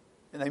world.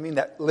 And I mean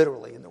that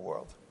literally in the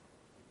world.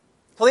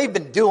 So they've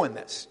been doing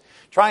this,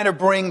 trying to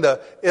bring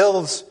the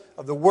ills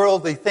of the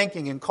worldly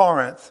thinking in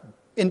Corinth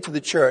into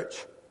the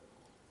church.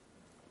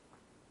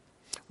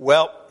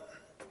 Well,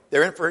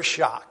 they're in for a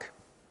shock.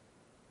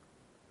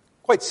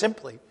 Quite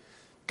simply,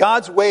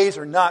 God's ways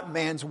are not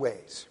man's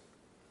ways.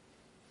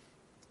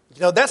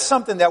 That's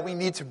something that we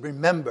need to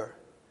remember.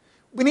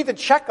 We need to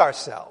check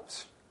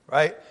ourselves,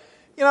 right?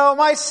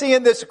 Am I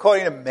seeing this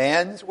according to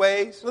man's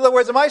ways? In other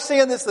words, am I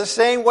seeing this the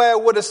same way I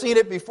would have seen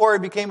it before I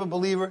became a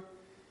believer?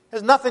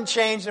 Has nothing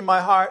changed in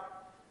my heart?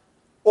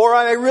 Or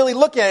am I really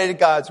looking at it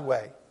God's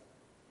way?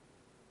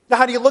 Now,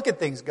 how do you look at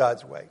things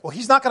God's way? Well,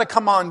 He's not going to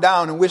come on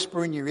down and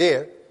whisper in your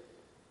ear.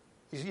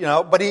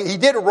 But he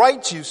did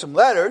write you some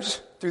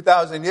letters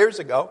 2,000 years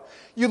ago.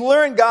 You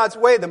learn God's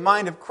way, the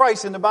mind of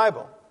Christ in the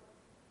Bible.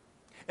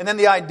 And then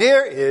the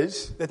idea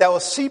is that will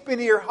seep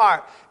into your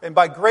heart. And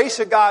by grace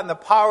of God and the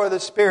power of the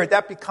Spirit,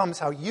 that becomes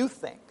how you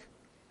think.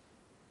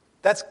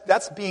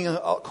 That's being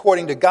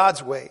according to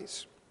God's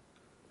ways.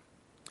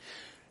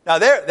 Now,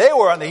 they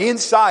were on the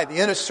inside, the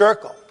inner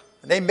circle.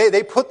 And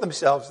they put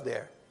themselves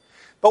there.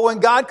 But when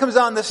God comes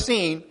on the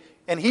scene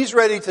and He's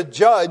ready to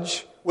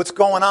judge what's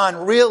going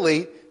on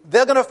really,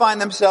 they're going to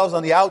find themselves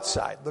on the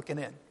outside looking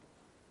in.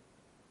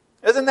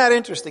 Isn't that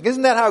interesting?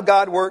 Isn't that how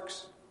God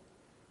works?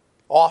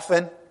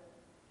 Often.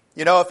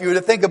 If you were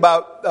to think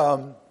about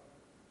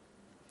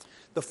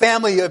the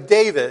family of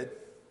David,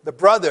 the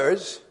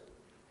brothers,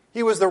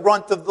 he was the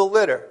runt of the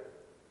litter.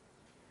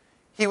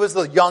 He was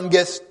the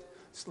youngest,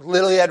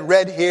 literally had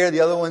red hair. The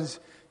other ones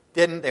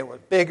didn't. They were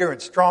bigger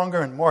and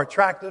stronger and more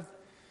attractive.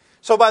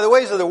 So by the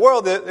ways of the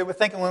world, they were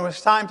thinking when it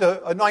was time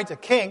to anoint a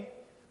king,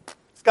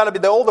 it's got to be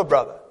the older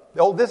brother,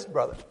 the oldest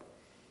brother.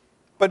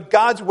 But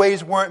God's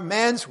ways weren't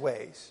man's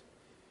ways.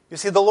 You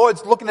see, the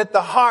Lord's looking at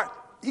the heart.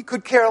 He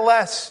could care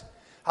less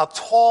how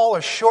tall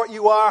or short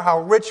you are,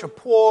 how rich or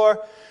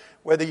poor,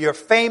 whether you're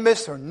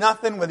famous or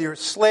nothing, whether you're a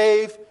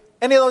slave,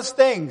 any of those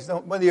things,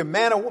 whether you're a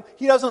man or woman.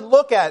 He doesn't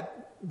look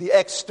at the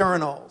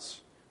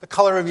externals, the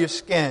color of your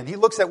skin. He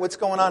looks at what's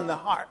going on in the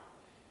heart.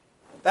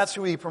 That's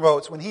who he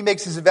promotes. When he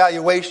makes his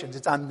evaluations,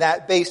 it's on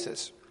that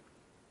basis.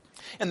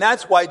 And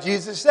that's why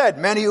Jesus said,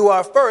 many who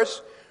are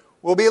first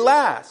will be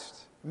last.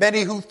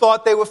 Many who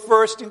thought they were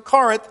first in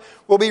Corinth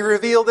will be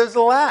revealed as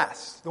the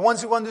last. The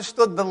ones who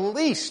understood the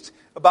least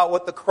about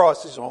what the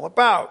cross is all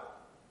about.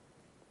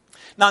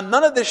 Now,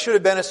 none of this should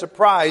have been a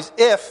surprise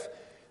if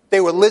they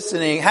were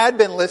listening, had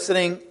been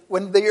listening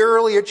when the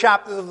earlier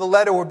chapters of the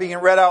letter were being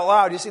read out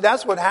loud. You see,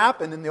 that's what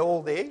happened in the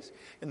old days,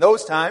 in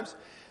those times.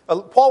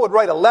 Paul would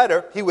write a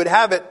letter, he would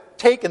have it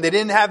taken. They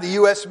didn't have the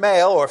U.S.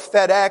 mail or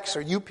FedEx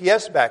or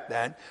UPS back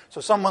then. So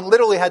someone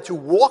literally had to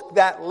walk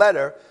that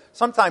letter,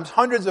 sometimes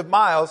hundreds of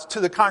miles, to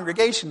the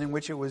congregation in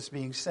which it was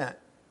being sent.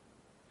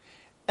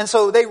 And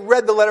so they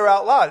read the letter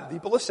out loud.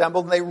 People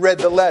assembled and they read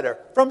the letter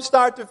from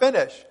start to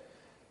finish.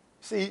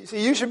 See,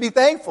 you should be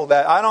thankful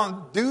that I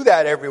don't do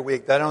that every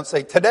week. That I don't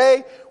say,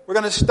 today we're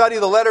going to study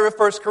the letter of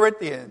 1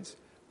 Corinthians.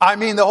 I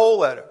mean the whole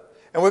letter.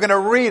 And we're going to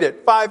read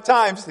it 5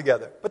 times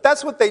together. But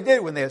that's what they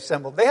did when they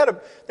assembled. They had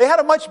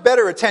a much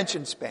better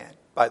attention span,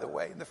 by the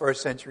way, in the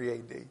first century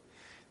A.D.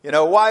 You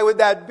know, why would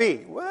that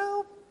be?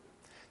 Well,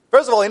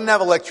 first of all, they didn't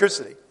have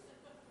electricity.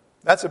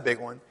 That's a big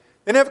one.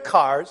 They didn't have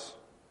cars.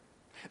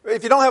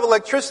 If you don't have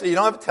electricity, you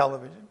don't have a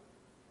television.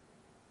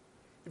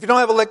 If you don't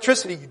have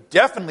electricity, you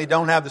definitely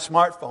don't have the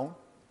smartphone.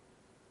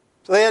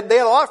 So they had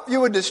a lot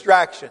fewer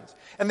distractions.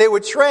 And they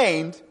were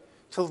trained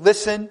to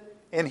listen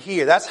and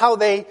hear. That's how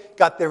they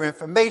got their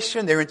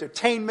information, their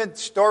entertainment,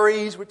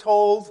 stories were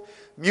told.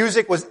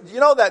 Music was,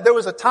 you know that there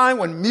was a time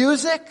when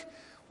music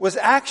was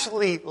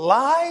actually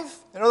live?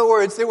 In other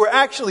words, there were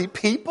actually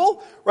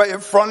people right in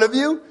front of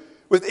you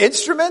with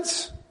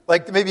instruments,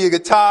 like maybe a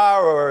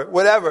guitar or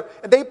whatever,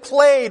 and they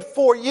played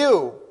for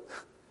you.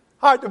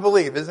 Hard to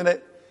believe, isn't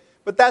it?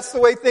 But that's the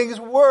way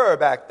things were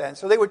back then.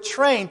 So they were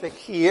trained to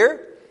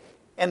hear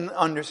and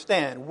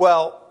understand.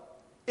 Well,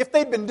 if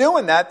they'd been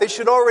doing that, they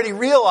should already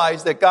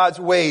realize that God's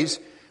ways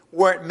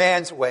weren't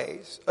man's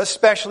ways,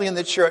 especially in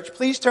the church.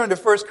 Please turn to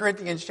 1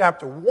 Corinthians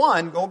chapter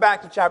 1. Go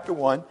back to chapter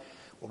 1.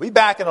 We'll be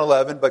back in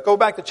 11, but go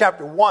back to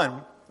chapter 1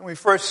 when we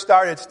first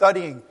started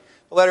studying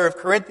the letter of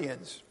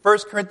Corinthians. 1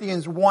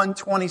 Corinthians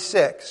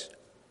 1:26.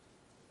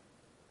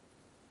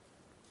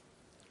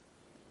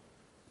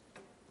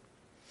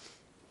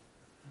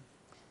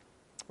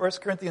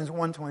 First Corinthians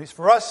 1:20.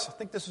 For us, I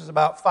think this was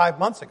about 5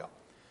 months ago.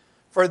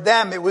 For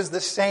them, it was the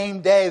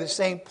same day, the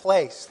same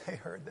place they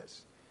heard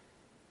this.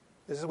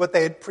 This is what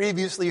they had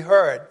previously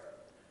heard.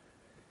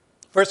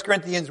 1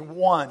 Corinthians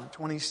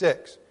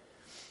 1:26.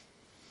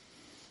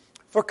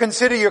 For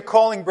consider your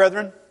calling,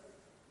 brethren,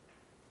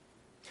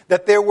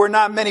 that there were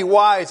not many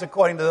wise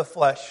according to the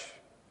flesh.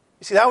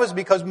 You see, that was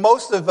because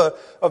most of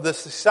the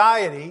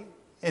society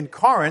in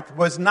Corinth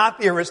was not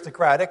the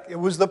aristocratic, it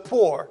was the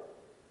poor.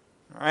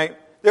 All right?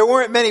 There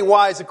weren't many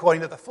wise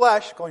according to the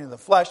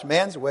flesh,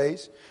 man's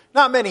ways.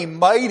 Not many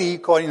mighty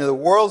according to the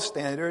world's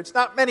standards.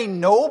 Not many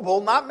noble,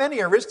 not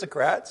many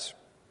aristocrats.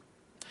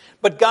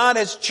 But God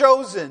has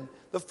chosen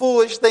the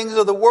foolish things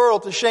of the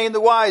world to shame the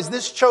wise.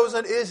 This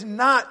chosen is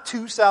not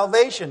to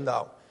salvation,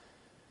 though.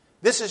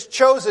 This is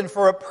chosen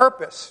for a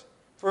purpose,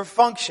 for a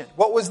function.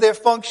 What was their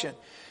function?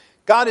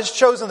 God has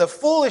chosen the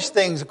foolish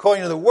things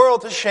according to the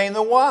world to shame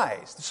the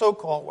wise, the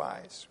so-called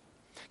wise.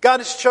 God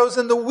has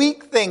chosen the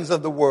weak things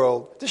of the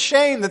world to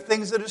shame the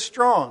things that are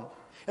strong,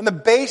 and the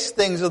base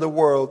things of the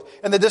world,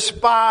 and the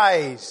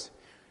despised.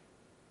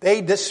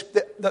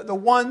 The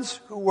ones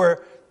who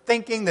were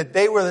thinking that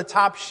they were the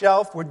top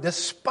shelf were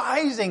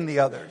despising the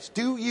others.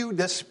 Do you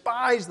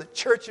despise the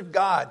church of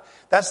God?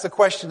 That's the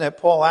question that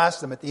Paul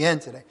asked them at the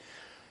end today.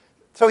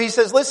 So he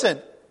says,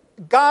 listen,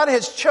 God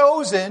has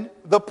chosen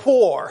the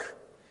poor,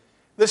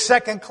 the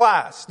second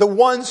class, the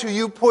ones who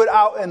you put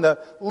out in the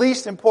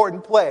least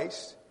important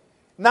place.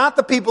 Not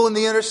the people in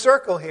the inner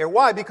circle here.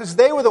 Why? Because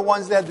they were the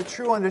ones that had the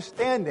true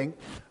understanding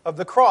of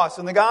the cross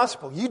and the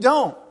gospel. You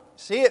don't.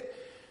 See it?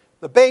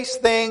 The base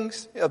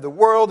things of the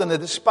world and the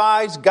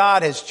despised,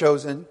 God has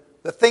chosen.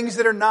 The things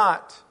that are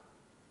not.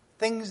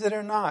 Things that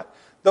are not.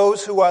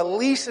 Those who are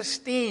least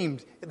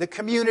esteemed in the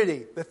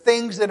community. The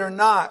things that are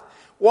not.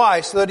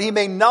 Why? So that he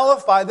may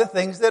nullify the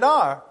things that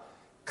are.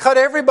 Cut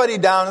everybody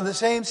down to the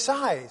same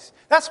size.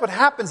 That's what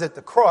happens at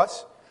the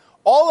cross.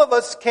 All of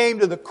us came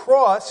to the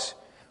cross.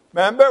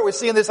 Remember, we're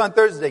seeing this on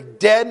Thursday.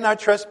 Dead in our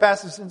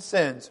trespasses and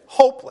sins.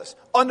 Hopeless.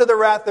 Under the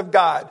wrath of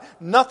God.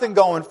 Nothing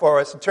going for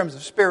us in terms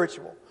of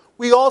spiritual.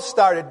 We all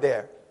started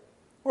there.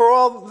 We're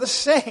all the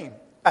same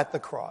at the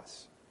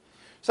cross.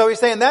 So he's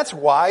saying that's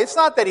why. It's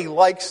not that he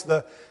likes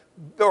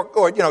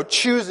or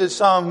chooses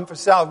some for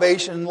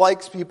salvation,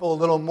 likes people a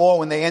little more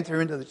when they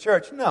enter into the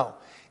church. No.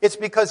 It's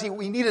because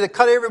we needed to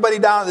cut everybody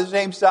down to the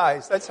same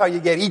size. That's how you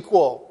get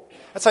equal.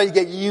 That's how you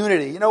get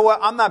unity. You know what?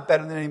 I'm not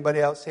better than anybody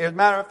else here. As a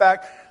matter of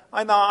fact,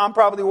 I know I'm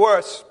probably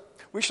worse.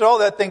 We should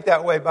all think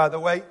that way, by the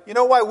way. You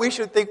know why we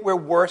should think we're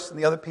worse than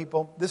the other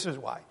people? This is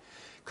why.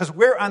 Because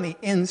we're on the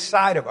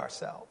inside of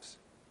ourselves.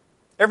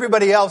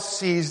 Everybody else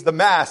sees the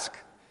mask.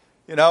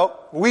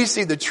 We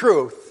see the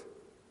truth.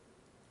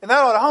 And that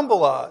ought to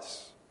humble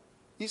us.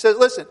 He says,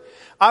 listen,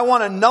 I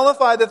want to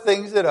nullify the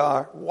things that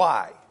are.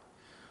 Why?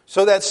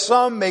 so that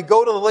some may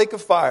go to the lake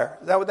of fire.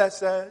 Is that what that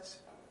says?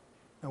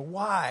 Now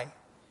why?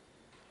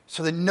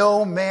 So that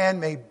no man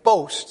may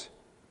boast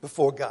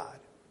before God.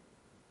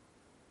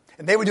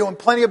 And they were doing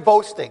plenty of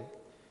boasting.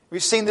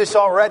 We've seen this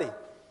already.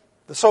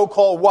 The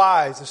so-called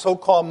wise, the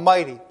so-called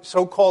mighty,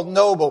 so-called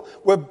noble,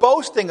 were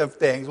boasting of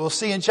things. We'll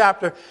see in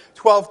chapter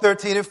 12,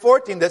 13, and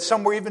 14 that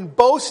some were even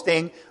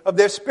boasting of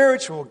their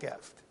spiritual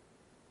gift.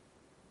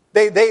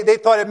 They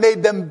thought it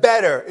made them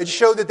better. It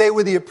showed that they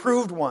were the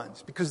approved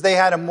ones because they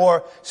had a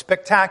more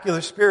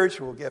spectacular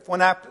spiritual gift. When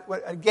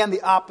again,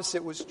 the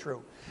opposite was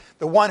true.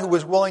 The one who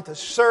was willing to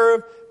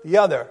serve the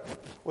other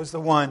was the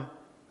one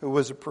who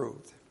was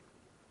approved.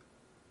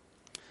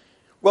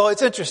 Well,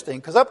 it's interesting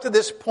because up to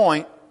this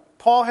point,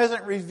 Paul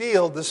hasn't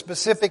revealed the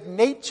specific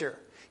nature.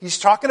 He's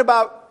talking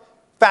about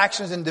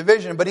factions and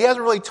division, but he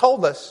hasn't really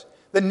told us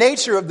the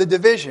nature of the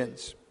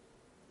divisions.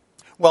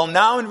 Well,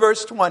 now in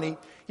verse 20,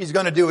 he's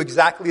going to do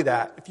exactly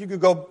that. If you could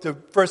go to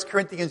 1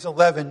 Corinthians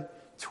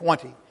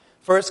 11:20.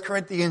 1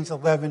 Corinthians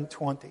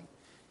 11:20.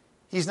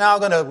 He's now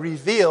going to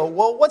reveal,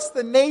 well, what's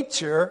the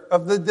nature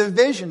of the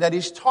division that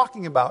he's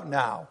talking about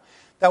now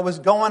that was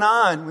going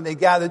on when they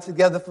gathered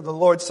together for the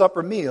Lord's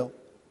Supper meal?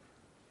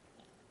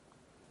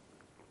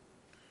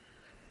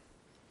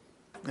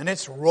 And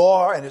it's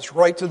raw and it's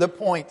right to the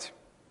point.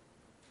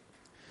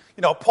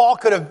 Paul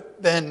could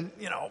have been,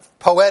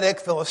 poetic,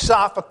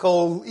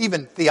 philosophical,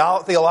 even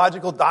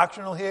theological,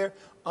 doctrinal here.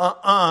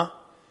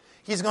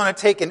 He's going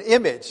to take an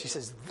image. He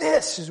says,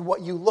 this is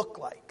what you look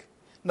like.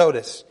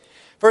 Notice,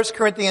 1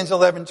 Corinthians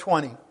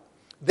 11:20.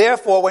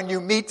 Therefore, when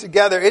you meet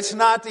together, it's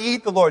not to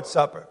eat the Lord's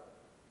Supper.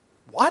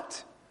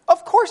 What?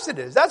 Of course it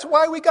is. That's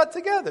why we got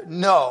together.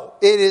 No,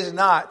 it is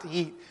not to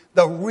eat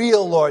the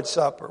real Lord's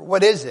Supper.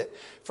 What is it?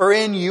 For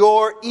in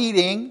your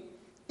eating,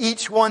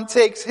 each one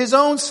takes his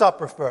own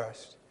supper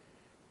first.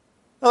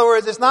 In other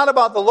words, it's not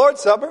about the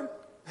Lord's Supper.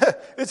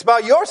 It's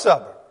about your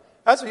supper.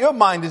 That's what your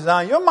mind is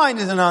on. Your mind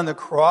isn't on the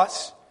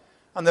cross,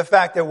 on the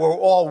fact that we're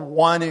all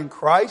one in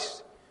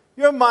Christ.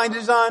 Your mind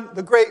is on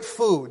the great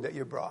food that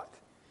you brought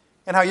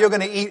and how you're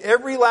going to eat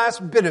every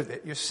last bit of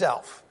it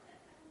yourself.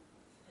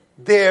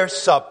 Their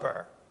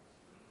supper,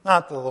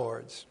 not the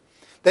Lord's.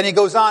 Then he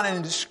goes on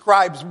and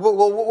describes,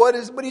 what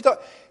are you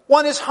talking?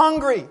 One is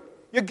hungry.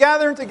 You're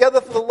gathering together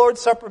for the Lord's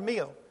Supper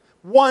meal.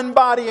 One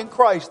body in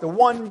Christ, the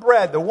one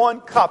bread, the one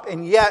cup,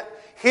 and yet,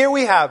 here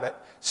we have it.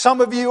 Some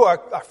of you are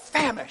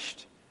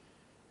famished.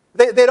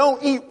 They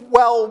don't eat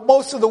well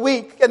most of the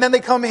week, and then they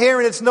come here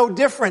and it's no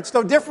different. It's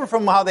no different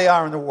from how they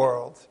are in the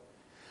world.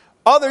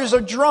 Others are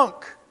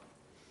drunk.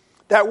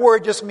 That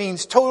word just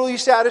means totally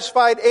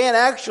satisfied and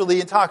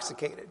actually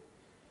intoxicated.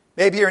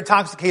 Maybe you're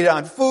intoxicated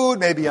on food,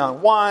 maybe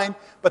on wine,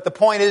 but the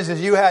point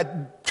is you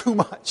had too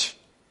much.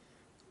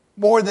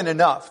 More than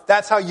enough.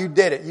 That's how you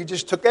did it. You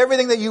just took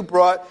everything that you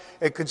brought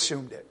and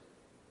consumed it.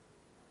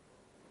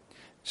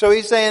 So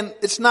he's saying,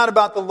 it's not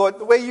about the Lord.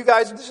 The way you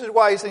guys, this is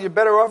why he's saying you're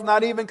better off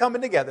not even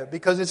coming together.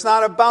 Because it's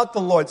not about the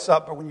Lord's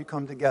Supper when you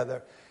come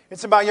together.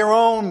 It's about your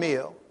own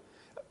meal.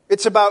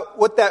 It's about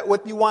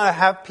what you want to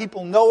have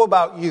people know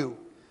about you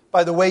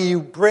by the way you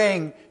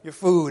bring your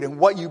food and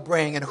what you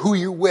bring and who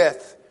you're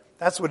with.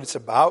 That's what it's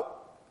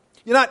about.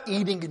 You're not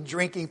eating and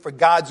drinking for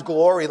God's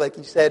glory like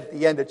he said at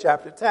the end of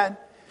chapter 10.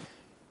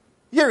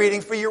 You're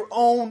eating for your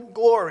own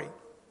glory.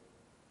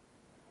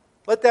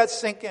 Let that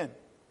sink in.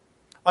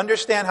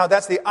 Understand how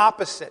that's the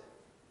opposite.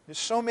 There's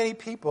so many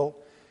people,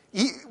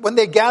 when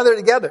they gather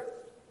together,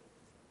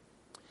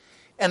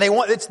 and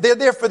they're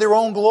there for their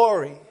own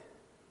glory.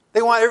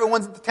 They want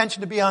everyone's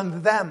attention to be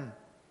on them.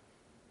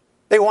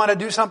 They want to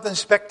do something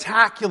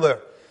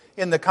spectacular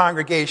in the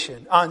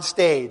congregation, on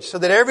stage, so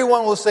that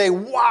everyone will say,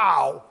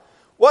 wow,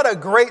 what a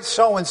great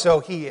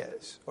so-and-so he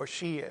is, or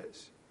she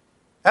is.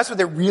 That's what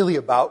they're really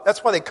about.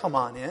 That's why they come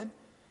on in.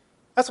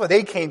 That's why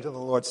they came to the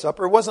Lord's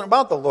Supper. It wasn't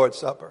about the Lord's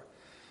Supper.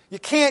 You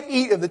can't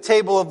eat at the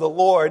table of the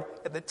Lord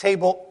at the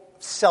table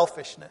of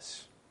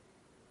selfishness.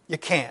 You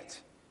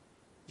can't.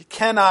 You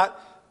cannot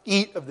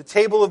eat of the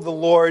table of the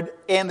Lord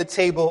and the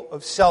table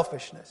of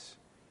selfishness.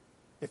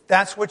 If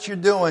that's what you're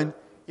doing,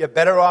 you're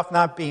better off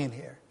not being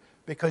here.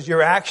 Because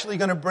you're actually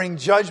going to bring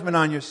judgment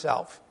on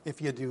yourself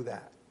if you do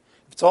that.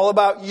 If it's all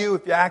about you,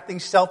 if you're acting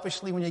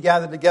selfishly when you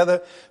gather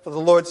together for the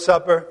Lord's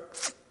Supper,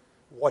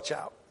 watch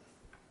out.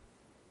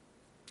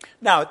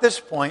 Now, at this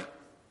point,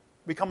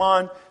 we come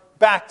on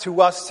back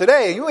to us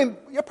today.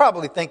 You're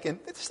probably thinking,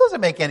 this doesn't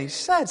make any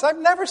sense. I've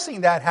never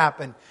seen that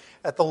happen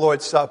at the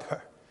Lord's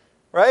Supper.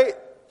 Right?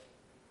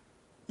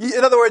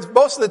 In other words,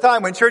 most of the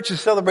time when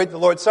churches celebrate the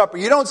Lord's Supper,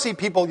 you don't see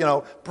people,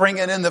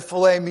 bringing in the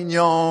filet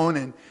mignon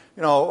and,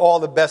 all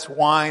the best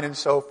wine and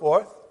so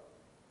forth.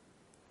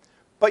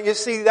 But you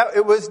see, that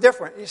it was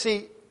different. You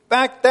see,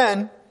 back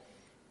then,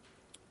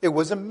 it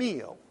was a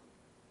meal.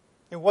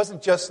 It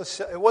wasn't just a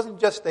what am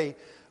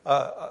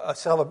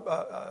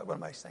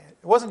I saying?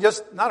 It wasn't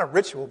just, not a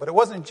ritual, but it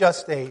wasn't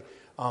just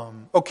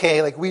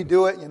okay, like we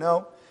do it,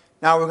 Now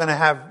we're going to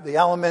have the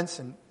elements,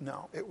 and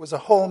no, it was a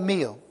whole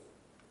meal.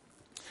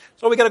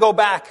 So we got to go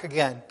back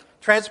again.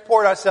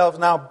 Transport ourselves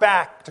now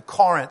back to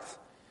Corinth.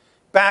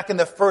 back in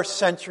the 1st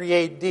century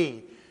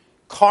A.D.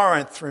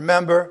 Corinth,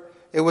 remember,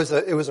 it was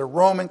a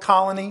Roman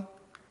colony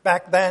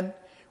back then.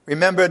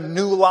 Remember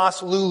New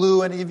Los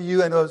Lulu, any of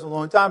you? I know it was a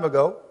long time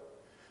ago.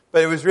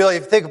 But it was really,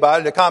 if you think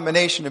about it, a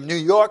combination of New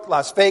York,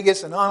 Las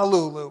Vegas, and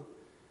Honolulu.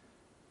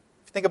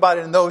 If you think about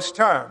it in those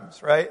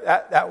terms, right?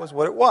 That was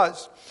what it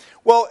was.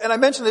 Well, and I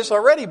mentioned this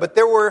already, but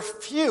there were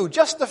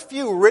just a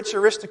few rich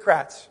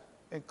aristocrats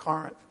in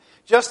Corinth.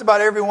 Just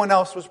about everyone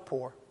else was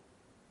poor.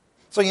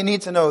 So you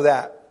need to know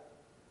that.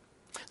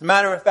 As a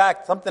matter of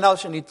fact, something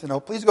else you need to know.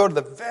 Please go to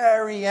the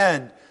very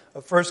end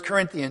of 1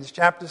 Corinthians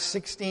chapter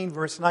 16,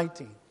 verse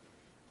 19.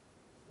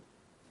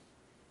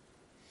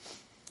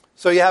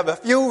 So you have a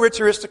few rich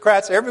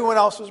aristocrats. Everyone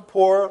else was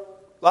poor.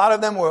 A lot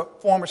of them were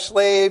former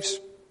slaves.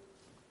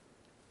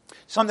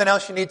 Something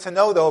else you need to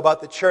know, though,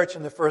 about the church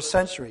in the 1st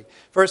century.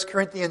 1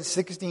 Corinthians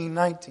 16,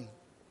 19.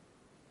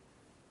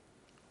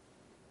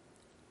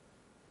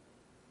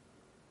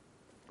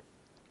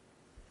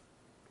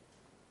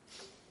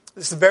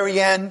 This is the very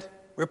end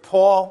where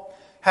Paul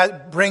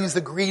brings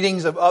the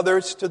greetings of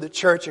others to the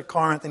church at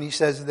Corinth, and he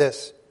says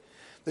this: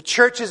 "The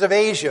churches of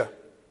Asia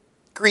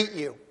greet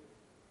you.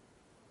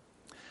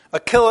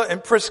 Aquila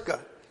and Prisca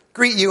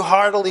greet you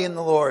heartily in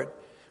the Lord."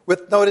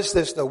 Notice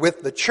this though,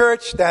 with the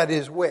church that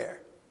is where?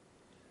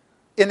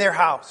 In their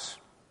house.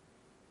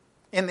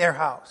 In their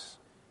house.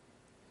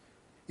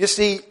 You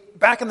see,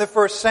 back in the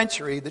 1st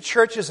century, the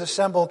churches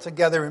assembled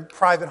together in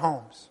private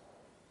homes.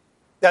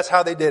 That's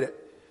how they did it.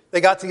 They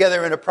got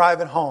together in a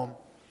private home.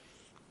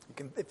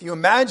 If you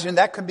imagine,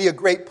 that could be a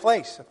great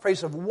place, a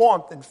place of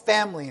warmth and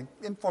family and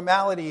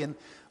informality and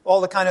all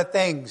the kind of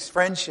things,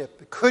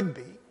 friendship. It could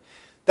be.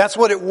 That's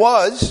what it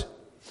was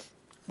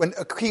when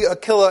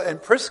Aquila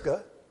and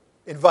Prisca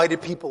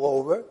invited people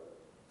over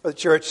for the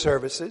church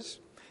services.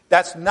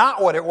 That's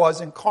not what it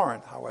was in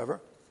Corinth, however.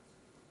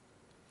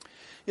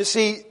 You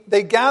see,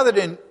 they gathered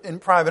in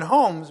private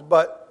homes,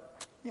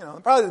 but,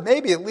 probably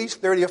maybe at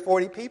least 30 or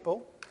 40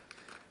 people.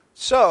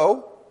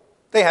 So,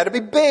 they had to be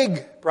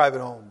big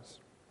private homes.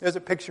 There's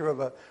a picture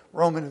of a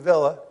Roman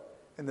villa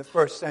in the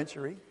 1st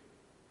century.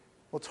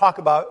 We'll talk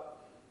about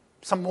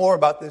some more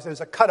about this.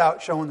 There's a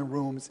cutout showing the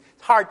rooms.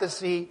 It's hard to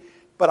see,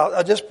 but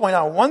I'll just point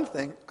out one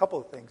thing, a couple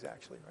of things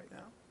actually right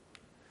now.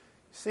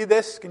 See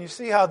this? Can you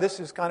see how this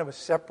is kind of a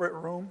separate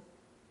room?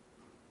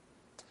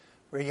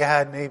 Where you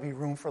had maybe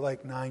room for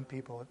like 9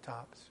 people at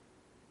tops.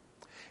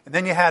 And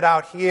then you had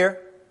out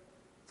here,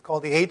 it's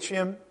called the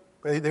atrium,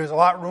 where there's a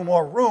lot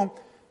more room,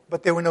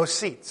 but there were no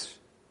seats.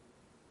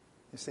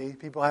 You see,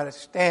 people had to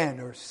stand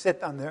or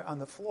sit on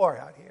the floor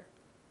out here.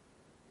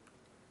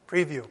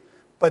 Preview.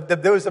 But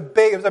it was a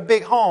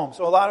big home,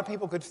 so a lot of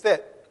people could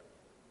fit.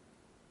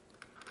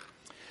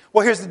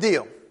 Well, here's the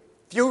deal.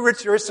 Few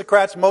rich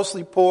aristocrats,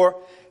 mostly poor.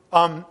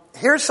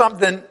 Here's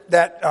something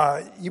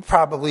that you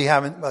probably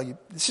haven't,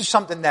 this is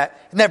something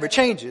that never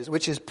changes,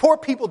 which is poor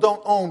people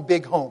don't own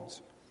big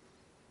homes,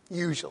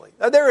 usually.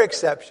 Now, there are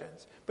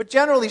exceptions. But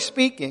generally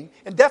speaking,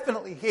 and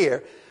definitely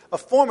here, a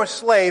former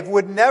slave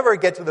would never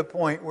get to the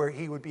point where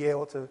he would be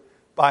able to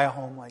buy a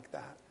home like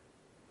that.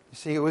 You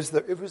see, it was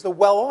the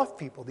well-off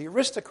people, the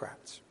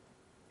aristocrats.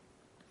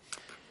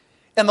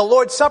 And the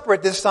Lord's Supper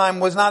at this time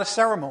was not a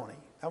ceremony.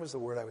 That was the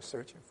word I was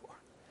searching for.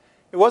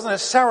 It wasn't a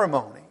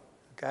ceremony,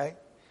 okay?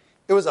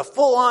 It was a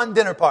full-on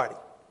dinner party.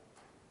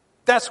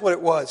 That's what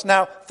it was.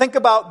 Now, think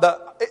about the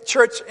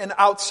church and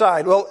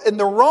outside. Well, in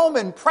the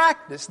Roman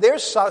practice, their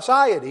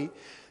society,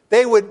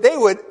 they would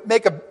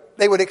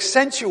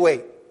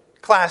accentuate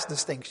class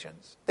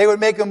distinctions. They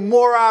would make them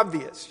more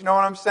obvious. You know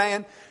what I'm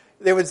saying?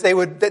 They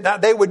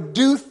would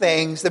do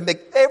things that make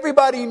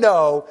everybody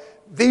know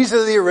these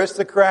are the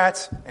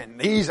aristocrats and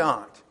these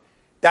aren't.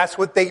 That's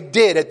what they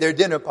did at their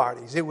dinner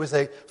parties. It was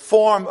a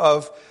form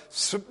of,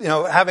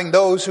 having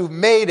those who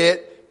made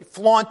it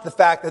flaunt the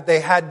fact that they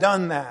had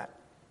done that.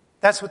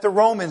 That's what the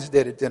Romans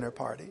did at dinner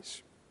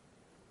parties.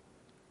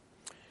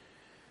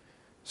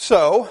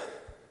 So,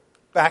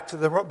 back to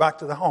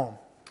the home.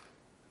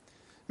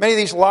 Many of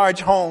these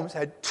large homes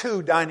had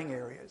 2 dining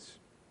areas.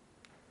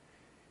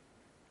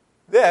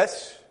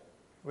 This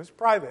was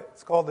private.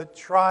 It's called the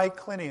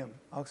triclinium.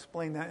 I'll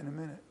explain that in a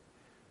minute.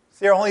 So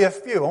there are only a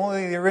few.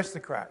 Only the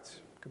aristocrats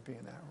could be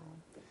in that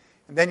room.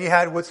 And then you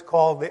had what's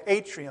called the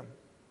atrium.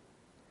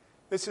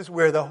 This is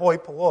where the hoi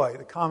polloi,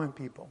 the common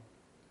people,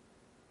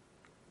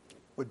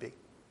 would be.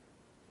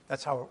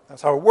 That's how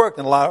it worked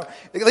in at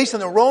least in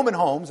the Roman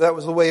homes, that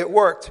was the way it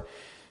worked.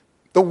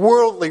 The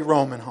worldly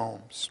Roman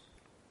homes.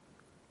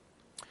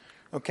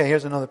 Okay,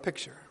 here's another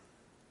picture.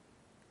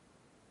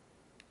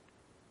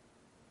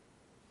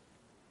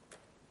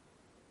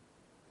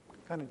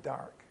 Kind of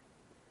dark.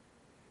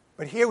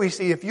 But here we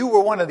see if you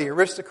were one of the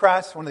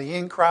aristocrats, one of the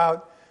in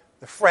crowd,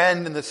 the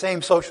friend in the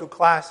same social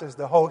class as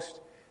the host,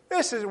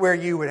 this is where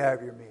you would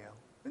have your meal.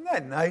 Isn't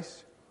that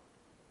nice?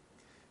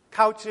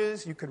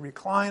 Couches, you could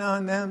recline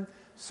on them.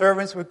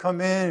 Servants would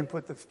come in and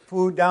put the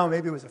food down.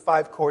 Maybe it was a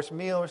 5-course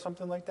meal or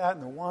something like that,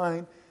 and the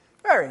wine.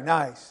 Very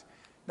nice.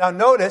 Now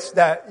notice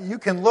that you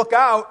can look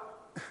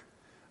out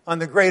on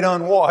the great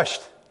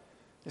unwashed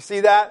You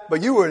see that?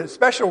 But you were in a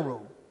special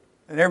room,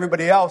 and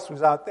everybody else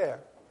was out there.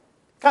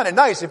 Kind of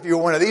nice if you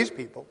were one of these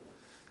people.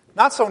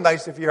 Not so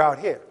nice if you're out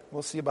here.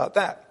 We'll see about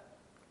that.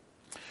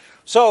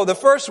 So the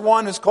first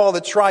one is called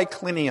the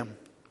triclinium.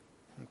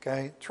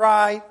 Okay?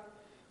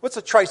 What's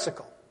a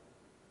tricycle?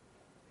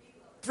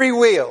 3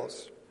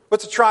 wheels.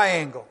 What's a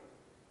triangle?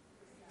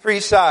 3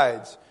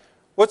 sides.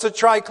 What's a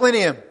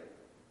triclinium?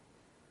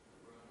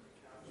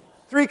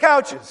 3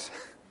 couches.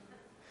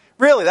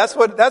 Really, that's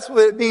what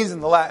it means in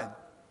the Latin.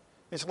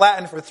 It's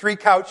Latin for 3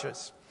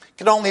 couches. It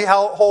can only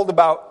hold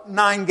about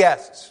 9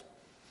 guests.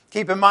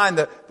 Keep in mind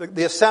that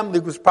the assembly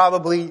was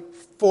probably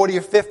 40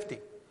 or 50.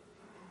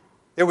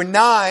 There were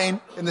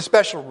 9 in the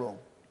special room.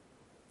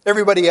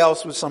 Everybody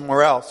else was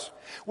somewhere else.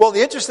 Well,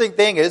 the interesting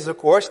thing is, of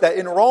course, that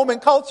in Roman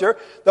culture,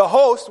 the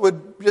host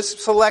would just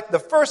select the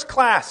first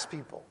class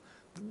people,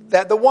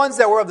 that the ones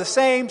that were of the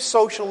same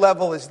social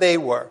level as they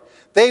were.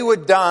 They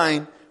would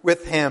dine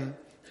with him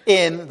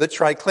in the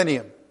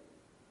triclinium.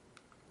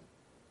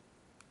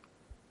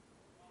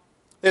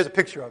 There's a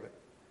picture of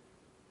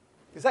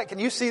it. Can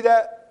you see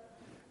that?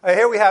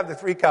 Here we have the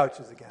 3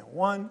 couches again.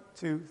 1,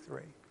 2,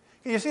 3.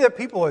 Can you see that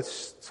people are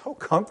so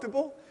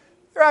comfortable?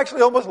 They're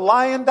actually almost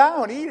lying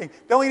down, eating.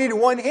 They only needed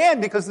 1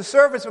 hand because the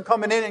servants were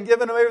coming in and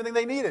giving them everything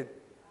they needed.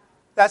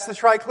 That's the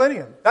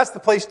triclinium. That's the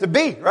place to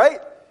be, right?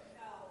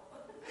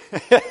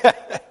 No.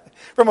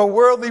 From a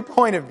worldly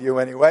point of view,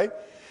 anyway.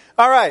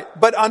 All right.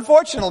 But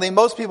unfortunately,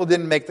 most people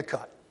didn't make the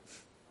cut.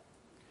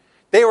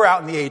 They were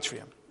out in the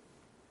atrium.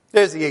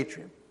 There's the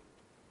atrium.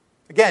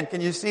 Again,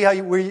 can you see how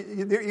you're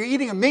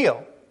eating a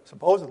meal,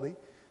 supposedly,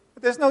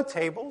 but there's no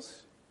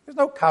tables, there's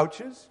no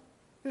couches,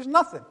 there's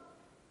nothing.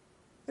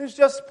 There's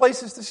just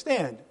places to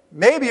stand.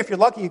 Maybe if you're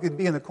lucky, you could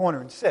be in the corner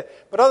and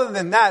sit. But other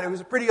than that, it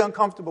was a pretty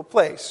uncomfortable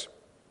place.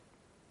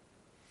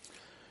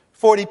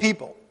 40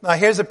 people. Now,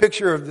 here's a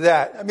picture of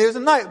that. I mean, it was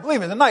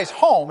a nice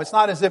home. It's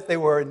not as if they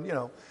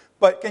were,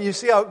 but can you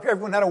see how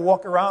everyone had to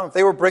walk around? If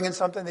they were bringing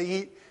something to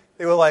eat,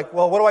 they were like,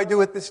 well, what do I do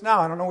with this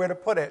now? I don't know where to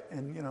put it.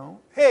 And,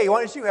 hey,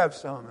 why don't you have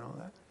some? And all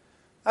that.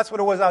 That's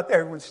what it was out there.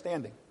 Everyone's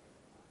standing.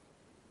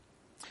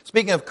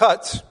 Speaking of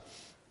cuts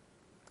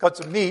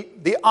of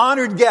meat, the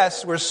honored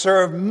guests were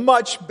served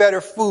much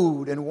better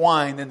food and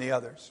wine than the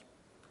others.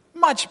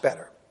 Much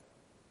better.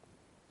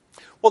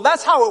 Well,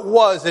 that's how it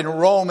was in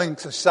Roman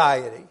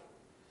society.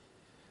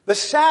 The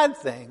sad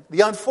thing,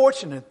 the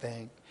unfortunate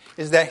thing,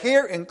 is that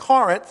here in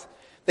Corinth,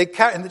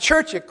 in the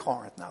church at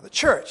Corinth,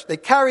 they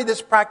carry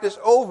this practice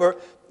over,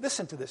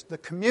 listen to this, the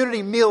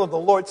community meal of the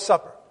Lord's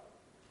Supper.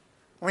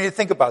 I want you to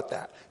think about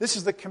that. This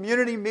is the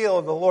community meal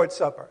of the Lord's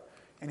Supper.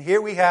 And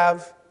here we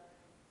have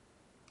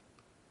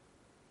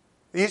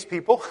these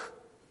people,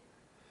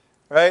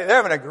 right? They're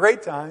having a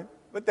great time,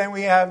 but then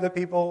we have the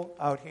people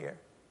out here.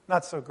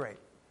 Not so great.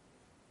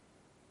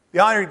 The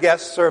honored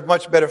guests serve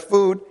much better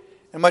food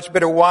and much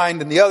better wine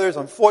than the others.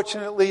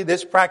 Unfortunately,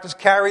 this practice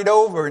carried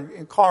over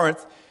in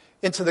Corinth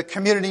into the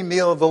community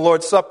meal of the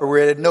Lord's Supper,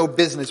 where it had no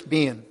business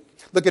being.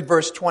 Look at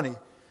verse 20.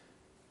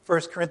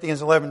 1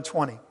 Corinthians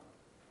 11:20.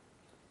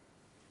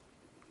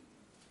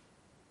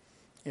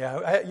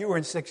 Yeah, you were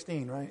in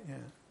 16, right?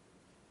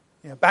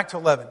 Yeah, back to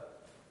 11.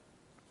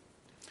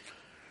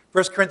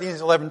 1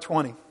 Corinthians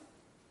 11:20.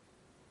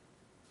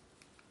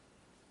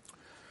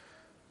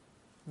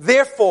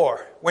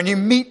 Therefore, when you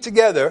meet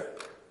together,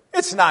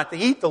 it's not to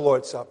eat the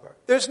Lord's Supper.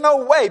 There's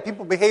no way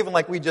people behaving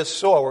like we just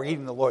saw were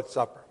eating the Lord's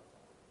Supper.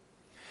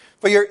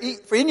 For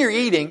in your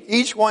eating,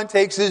 each one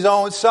takes his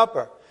own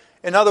supper.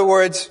 In other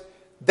words,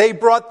 they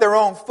brought their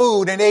own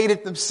food and ate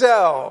it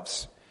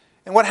themselves.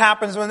 And what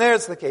happens when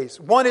that's the case?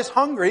 One is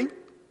hungry.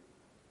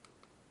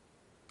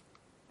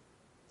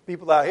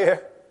 People out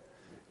here.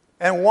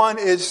 And one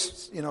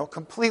is,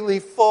 completely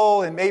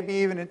full and maybe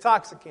even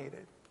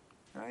intoxicated.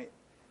 Right?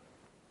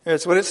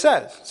 That's what it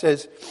says. It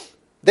says,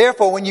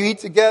 therefore, when you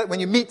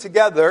meet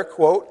together,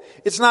 quote,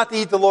 it's not to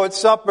eat the Lord's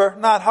Supper,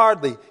 not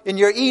hardly. In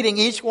your eating,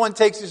 each one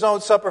takes his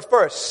own supper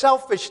first.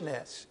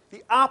 Selfishness,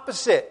 the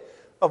opposite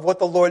of what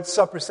the Lord's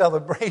Supper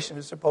celebration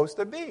is supposed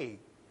to be.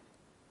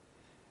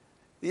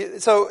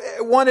 So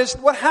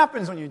what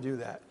happens when you do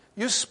that?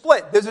 You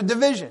split. There's a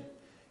division.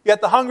 You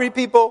got the hungry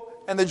people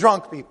and the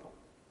drunk people.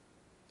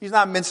 He's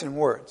not mincing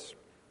words.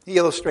 He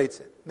illustrates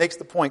it, makes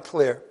the point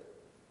clear.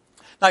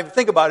 Now, if you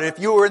think about it, if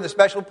you were in the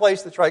special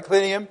place, the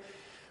triclinium,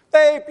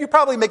 you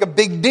probably make a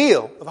big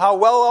deal of how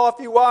well off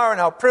you are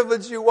and how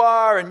privileged you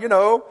are, and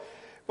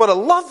what a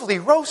lovely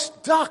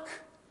roast duck,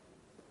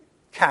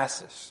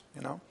 Cassis,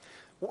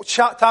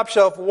 top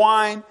shelf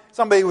wine.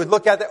 Somebody would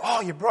look at that.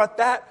 Oh, you brought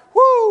that?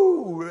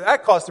 Woo!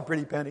 That cost a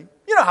pretty penny.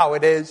 You know how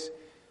it is.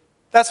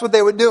 That's what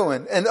they were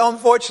doing. And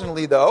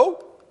unfortunately,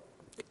 though,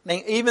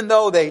 even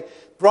though they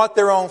brought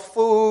their own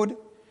food,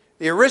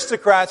 the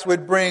aristocrats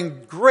would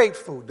bring great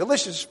food,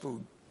 delicious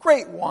food,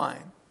 great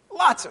wine,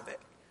 lots of it.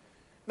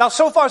 Now,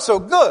 so far, so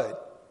good.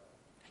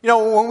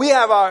 When we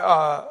have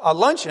our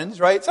luncheons,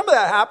 right, some of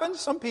that happens.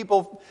 Some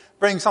people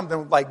bring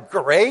something like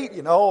great,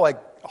 like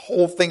a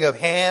whole thing of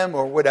ham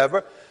or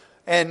whatever.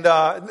 And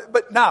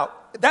but now,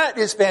 that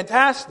is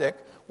fantastic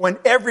when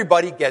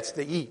everybody gets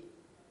to eat.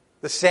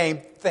 the same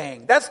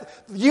thing. That's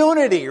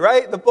unity,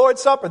 right? The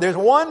Lord's Supper. There's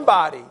one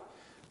body.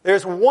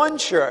 There's one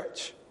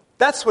church.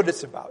 That's what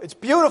it's about. It's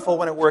beautiful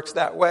when it works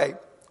that way.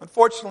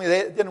 Unfortunately,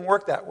 it didn't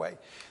work that way.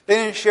 They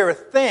didn't share a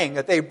thing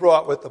that they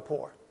brought with the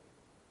poor.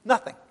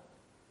 Nothing.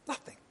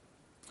 Nothing.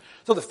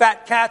 So the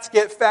fat cats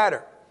get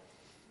fatter.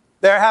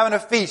 They're having a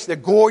feast. They're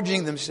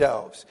gorging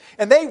themselves.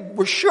 And they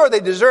were sure they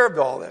deserved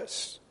all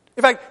this.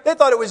 In fact, they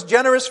thought it was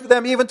generous for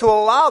them even to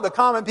allow the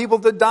common people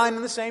to dine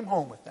in the same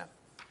home with them.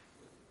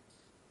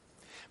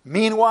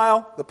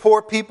 Meanwhile, the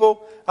poor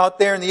people out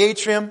there in the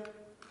atrium,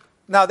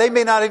 now they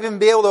may not even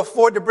be able to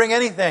afford to bring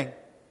anything.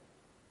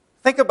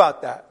 Think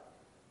about that.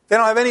 They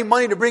don't have any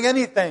money to bring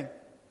anything.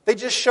 They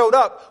just showed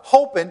up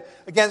hoping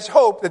against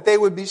hope that they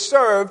would be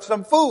served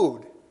some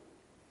food.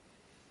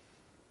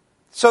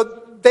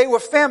 So they were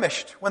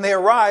famished when they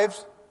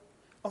arrived.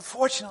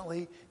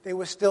 Unfortunately, they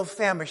were still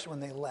famished when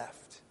they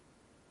left.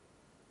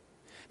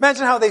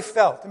 Imagine how they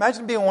felt.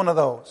 Imagine being one of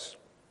those.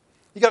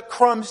 You got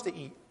crumbs to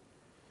eat.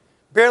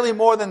 Barely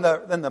more than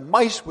the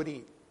mice would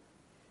eat.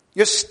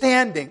 You're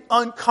standing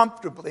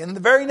uncomfortably. In the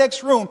very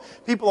next room,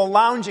 people are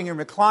lounging and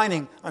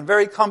reclining on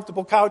very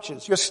comfortable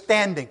couches. You're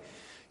standing.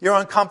 You're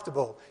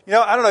uncomfortable. You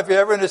know, I don't know if you're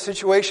ever in a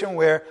situation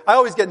where, I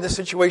always get in this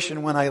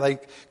situation when I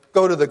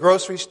go to the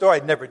grocery store. I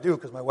never do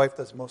because my wife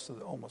does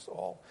almost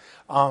all.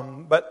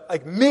 But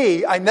like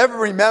me, I never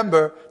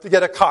remember to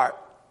get a cart,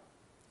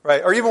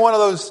 right? Or even one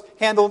of those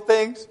handle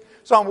things.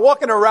 So I'm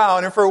walking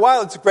around and for a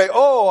while it's great.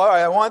 Oh, all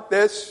right, I want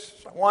this.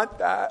 I want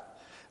that.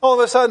 All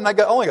of a sudden, I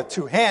only got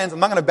two hands. I'm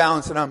not going to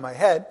balance it on my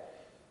head,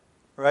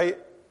 right?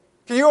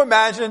 Can you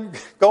imagine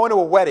going to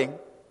a wedding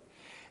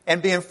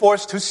and being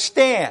forced to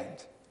stand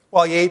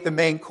while you ate the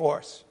main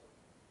course?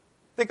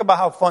 Think about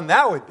how fun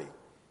that would be.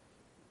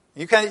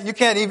 You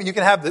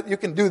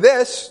can do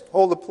this,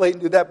 hold the plate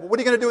and do that, but what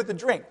are you going to do with the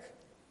drink?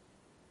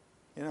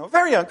 You know,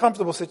 very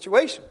uncomfortable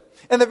situation.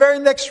 In the very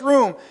next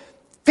room,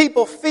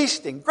 people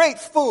feasting, great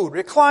food,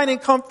 reclining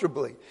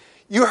comfortably.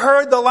 You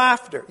heard the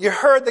laughter. You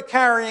heard the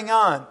carrying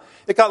on.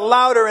 It got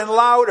louder and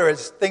louder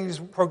as things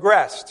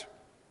progressed.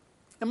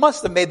 It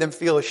must have made them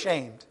feel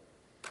ashamed,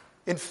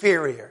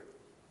 inferior,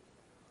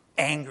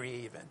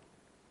 angry even.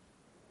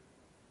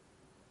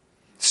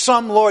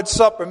 Some Lord's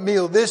Supper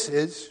meal this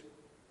is.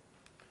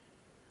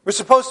 We're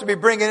supposed to be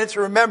bringing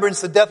into remembrance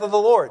the death of the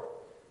Lord.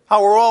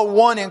 How we're all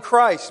one in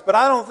Christ. But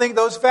I don't think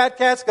those fat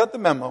cats got the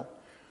memo.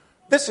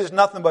 This is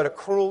nothing but a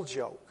cruel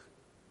joke.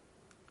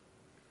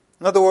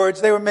 In other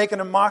words, they were making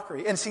a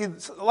mockery. And see,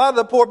 a lot of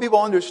the poor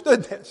people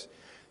understood this.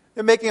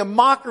 They're making a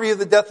mockery of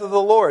the death of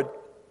the Lord.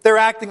 They're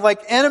acting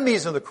like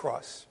enemies of the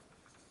cross.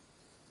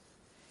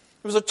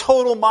 It was a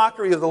total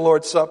mockery of the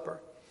Lord's Supper.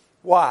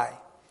 Why?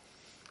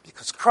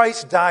 Because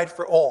Christ died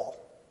for all.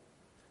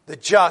 The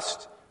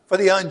just for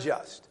the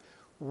unjust.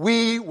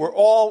 We were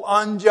all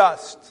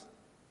unjust.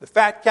 The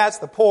fat cats,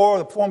 the poor,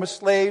 the former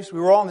slaves, we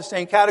were all in the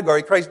same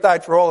category. Christ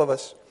died for all of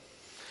us.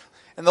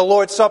 And the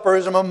Lord's Supper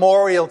is a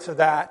memorial to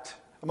that.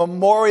 A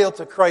memorial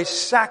to Christ's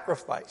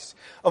sacrifice.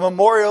 A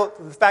memorial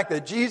to the fact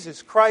that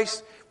Jesus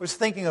Christ was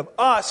thinking of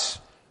us,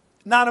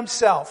 not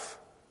himself.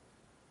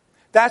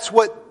 That's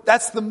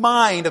the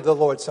mind of the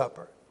Lord's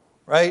Supper,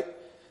 right?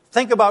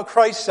 Think about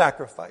Christ's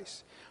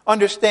sacrifice.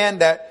 Understand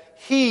that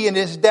he in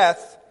his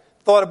death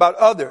thought about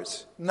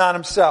others, not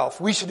himself.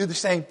 We should do the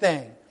same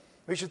thing.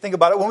 We should think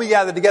about it. When we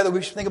gather together,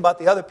 we should think about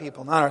the other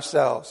people, not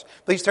ourselves.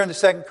 Please turn to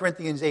 2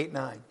 Corinthians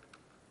 8:9.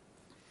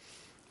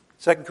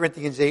 2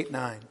 Corinthians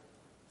 8:9.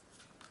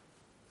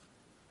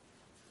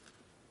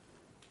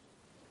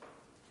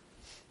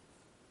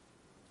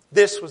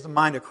 This was the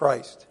mind of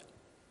Christ.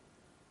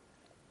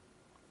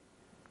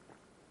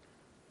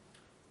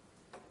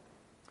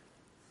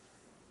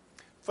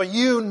 For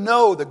you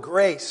know the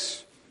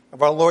grace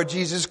of our Lord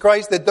Jesus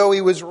Christ, that though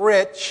he was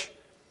rich,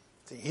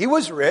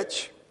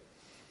 yet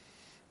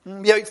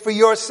for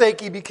your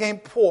sake he became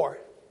poor.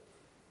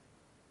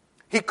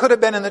 He could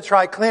have been in the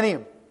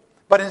triclinium,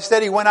 but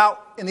instead he went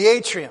out in the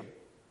atrium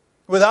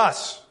with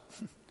us,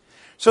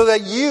 so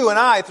that you and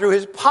I, through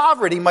his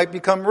poverty, might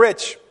become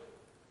rich.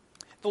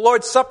 The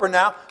Lord's Supper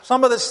now,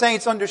 some of the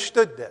saints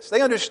understood this.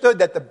 They understood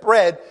that the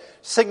bread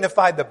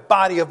signified the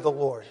body of the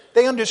Lord.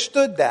 They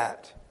understood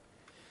that.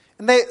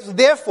 And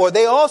therefore,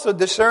 they also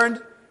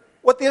discerned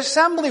what the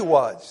assembly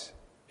was.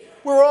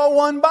 We're all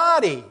one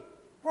body.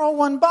 We're all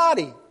one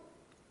body.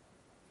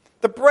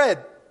 The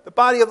bread, the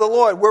body of the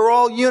Lord, we're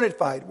all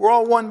unified. We're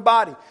all one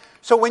body.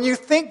 So when you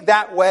think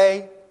that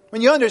way,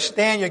 when you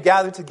understand you're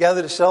gathered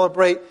together to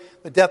celebrate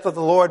the death of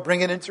the Lord,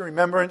 bring it into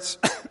remembrance,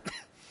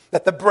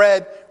 that the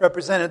bread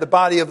represented the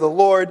body of the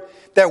Lord,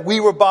 that we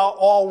were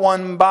all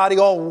one body,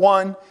 all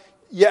one,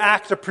 you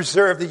act to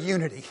preserve the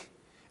unity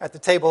at the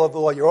table of the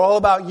Lord. You're all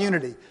about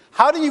unity.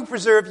 How do you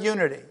preserve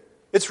unity?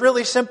 It's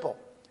really simple.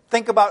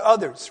 Think about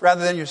others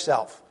rather than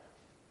yourself.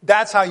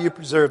 That's how you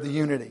preserve the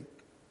unity.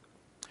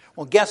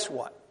 Well, guess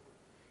what?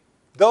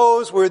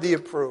 Those were the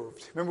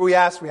approved. Remember we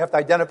asked, we have to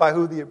identify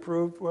who the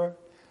approved were?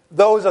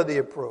 Those are the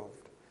approved.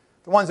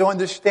 The ones who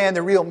understand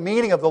the real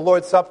meaning of the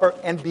Lord's Supper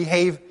and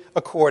behave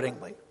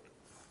accordingly.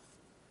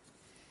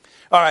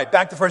 All right,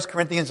 back to 1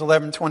 Corinthians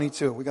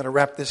 11:22. We've got to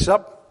wrap this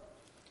up.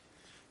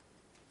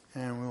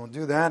 And we'll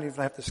do that if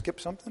I have to skip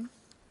something.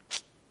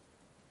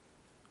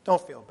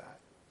 Don't feel bad.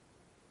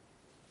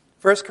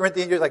 1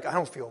 Corinthians, you're like, I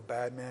don't feel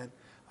bad, man.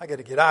 I got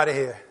to get out of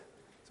here.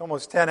 It's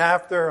almost 10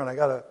 after, and I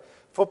got a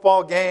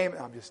football game.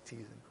 I'm just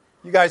teasing.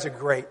 You guys are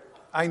great.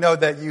 I know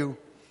that you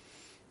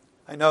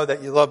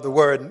love the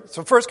word.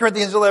 So 1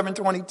 Corinthians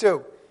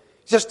 11:22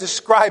 just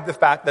describe the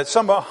fact that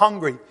some are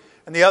hungry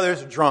and the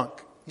others are drunk.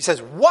 He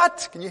says,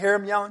 what? Can you hear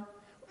him yelling?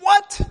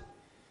 What?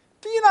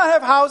 Do you not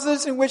have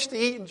houses in which to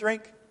eat and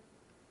drink?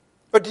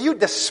 Or do you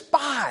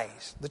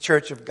despise the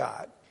church of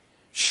God?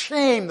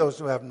 Shame those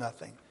who have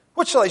nothing.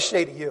 What shall I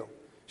say to you?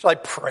 Shall I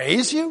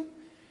praise you?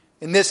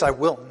 In this I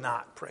will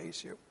not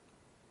praise you.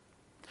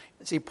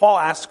 And see, Paul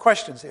asks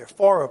questions here,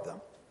 4 of them.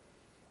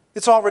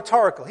 It's all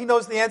rhetorical. He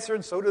knows the answer,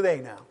 and so do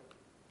they now.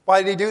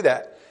 Why did he do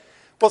that?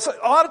 Well,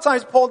 a lot of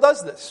times Paul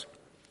does this.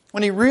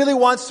 When he really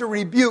wants to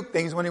rebuke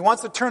things, when he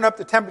wants to turn up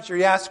the temperature,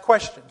 he asks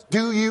questions.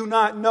 Do you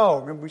not know?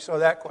 Remember, we saw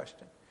that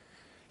question.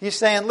 He's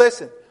saying,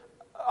 listen,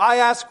 I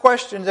ask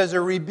questions as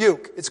a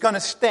rebuke. It's going to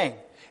sting.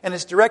 And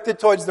it's directed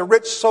towards the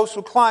rich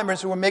social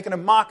climbers who were making a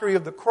mockery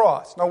of the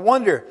cross. No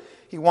wonder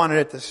he wanted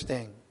it to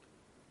sting.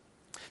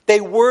 They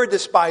were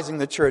despising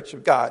the church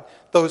of God,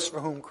 those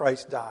for whom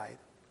Christ died.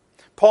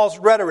 Paul's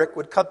rhetoric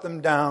would cut them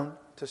down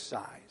to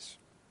size.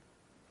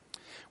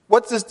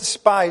 What does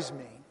despise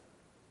mean?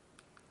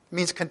 It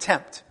means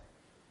contempt.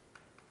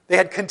 They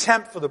had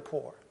contempt for the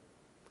poor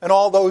and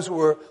all those who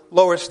were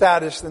lower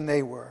status than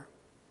they were.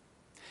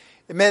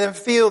 It made them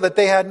feel that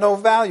they had no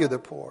value, the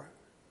poor.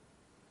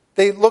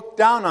 They looked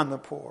down on the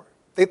poor.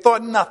 They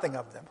thought nothing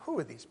of them. Who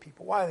are these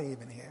people? Why are they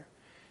even here?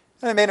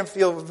 And it made them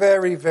feel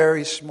very,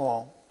 very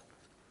small.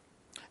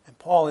 And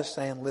Paul is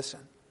saying,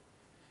 listen,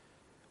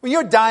 when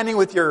you're dining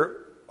with your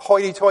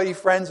hoity-toity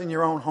friends in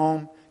your own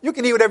home, you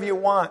can eat whatever you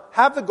want.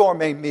 Have the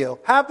gourmet meal.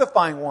 Have the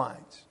fine wines.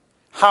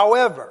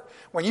 However,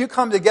 when you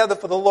come together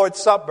for the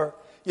Lord's Supper,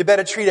 you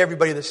better treat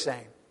everybody the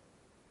same.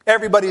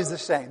 Everybody is the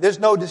same. There's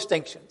no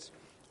distinctions.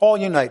 All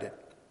united.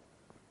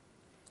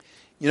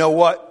 You know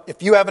what?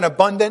 If you have an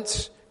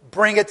abundance,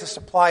 bring it to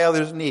supply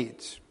others'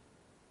 needs.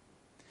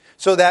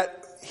 So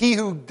that he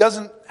who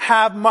doesn't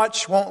have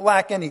much won't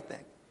lack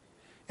anything.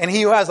 And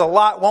he who has a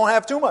lot won't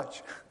have too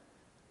much.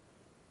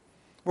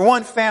 We're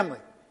one family.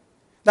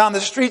 Down the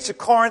streets of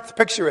Corinth,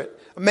 picture it.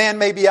 A man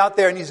may be out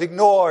there and he's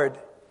ignored,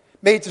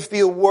 made to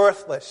feel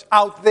worthless,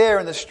 out there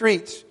in the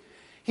streets.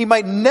 He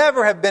might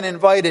never have been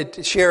invited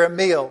to share a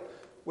meal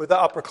with an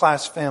upper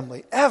class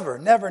family. Ever,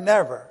 never,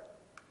 never.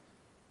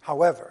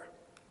 However,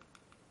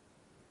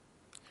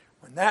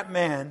 when that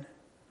man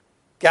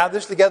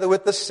gathers together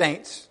with the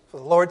saints for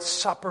the Lord's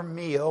Supper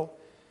meal,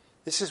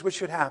 this is what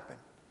should happen.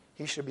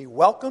 He should be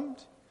welcomed,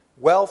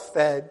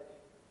 well-fed,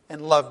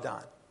 and loved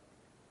on.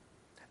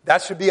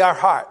 That should be our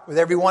heart with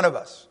every one of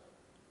us.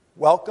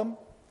 Welcome.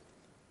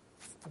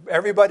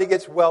 Everybody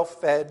gets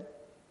well-fed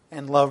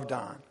and loved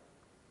on.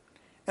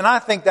 And I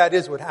think that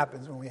is what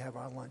happens when we have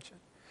our luncheon.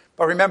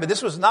 But remember,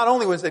 this was not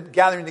only was it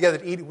gathering together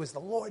to eat, it was the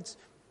Lord's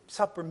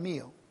Supper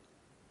meal.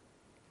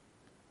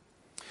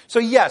 So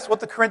yes, what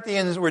the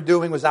Corinthians were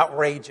doing was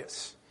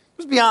outrageous. It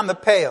was beyond the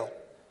pale.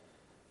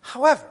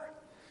 However,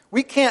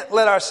 we can't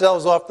let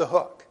ourselves off the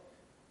hook.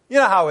 You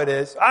know how it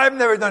is. I've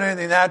never done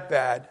anything that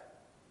bad.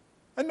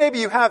 And maybe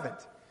you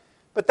haven't.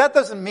 But that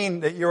doesn't mean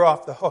that you're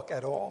off the hook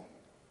at all.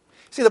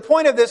 See, the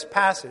point of this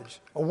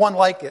passage, or one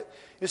like it,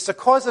 is to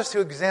cause us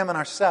to examine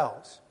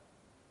ourselves.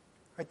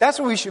 Right? That's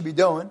what we should be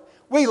doing.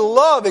 We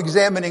love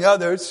examining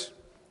others,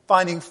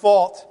 finding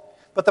fault.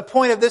 But the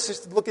point of this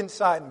is to look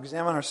inside and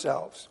examine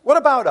ourselves. What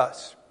about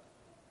us?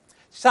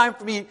 It's time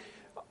for me to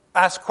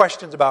ask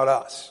questions about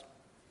us.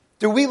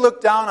 Do we look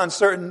down on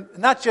certain,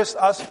 not just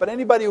us, but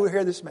anybody who will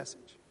hear this message?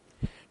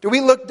 Do we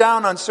look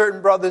down on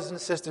certain brothers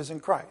and sisters in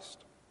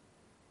Christ?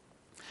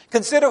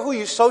 Consider who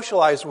you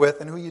socialize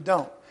with and who you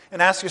don't.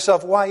 And ask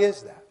yourself, why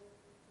is that?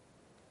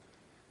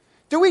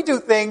 Do we do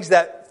things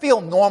that feel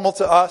normal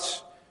to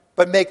us,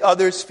 but make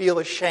others feel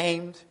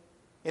ashamed,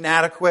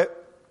 inadequate?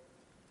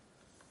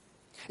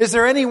 Is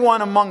there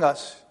anyone among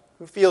us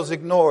who feels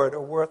ignored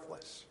or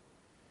worthless?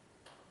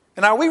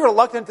 And are we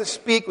reluctant to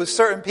speak with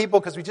certain people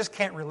because we just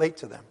can't relate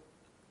to them?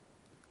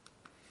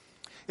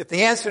 If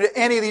the answer to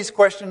any of these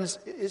questions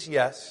is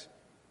yes,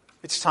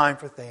 it's time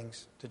for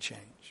things to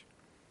change.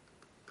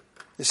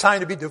 It's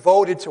time to be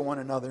devoted to one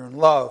another in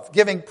love,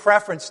 giving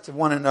preference to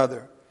one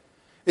another.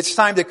 It's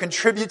time to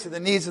contribute to the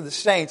needs of the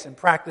saints and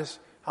practice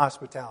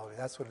hospitality.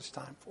 That's what it's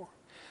time for.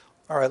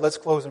 All right, let's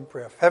close in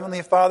prayer.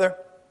 Heavenly Father,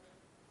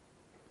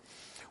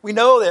 we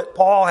know that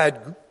Paul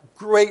had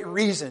great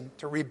reason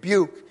to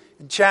rebuke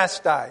and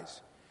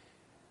chastise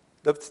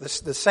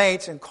the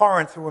saints in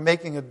Corinth who were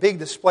making a big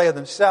display of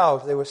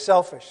themselves. They were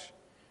selfish.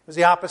 It was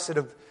the opposite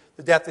of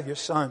the death of your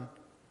son.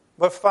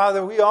 But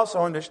Father, we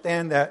also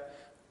understand that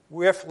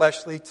we're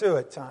fleshly too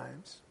at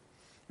times.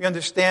 We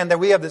understand that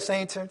we have the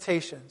same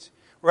temptations.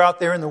 We're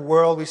out there in the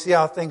world. We see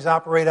how things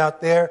operate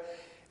out there.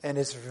 And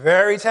it's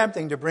very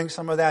tempting to bring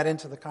some of that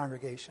into the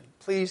congregation.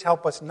 Please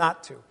help us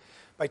not to.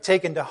 by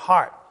taking to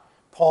heart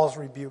Paul's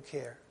rebuke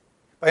here,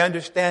 by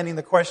understanding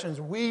the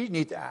questions we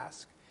need to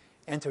ask,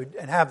 and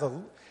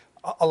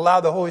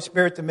allow the Holy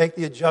Spirit to make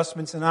the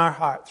adjustments in our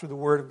heart through the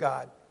Word of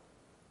God.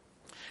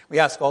 We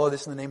ask all of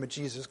this in the name of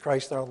Jesus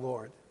Christ our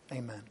Lord.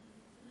 Amen.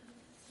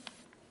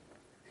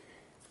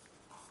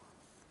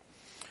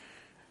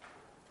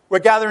 We're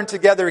gathering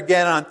together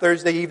again on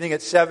Thursday evening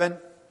at 7.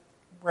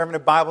 We're having a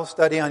Bible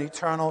study on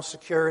eternal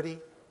security.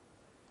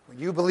 When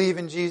you believe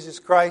in Jesus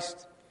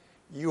Christ,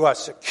 you are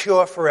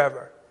secure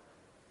forever.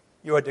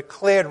 You are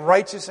declared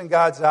righteous in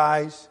God's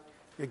eyes.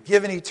 You're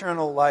given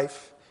eternal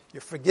life. You're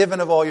forgiven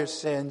of all your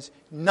sins.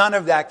 None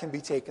of that can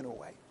be taken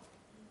away.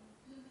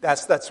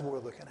 That's what we're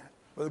looking at.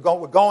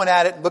 We're going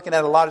at it and looking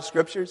at a lot of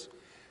scriptures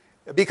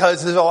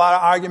because there's a lot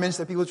of arguments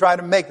that people try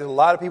to make. There's a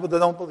lot of people that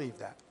don't believe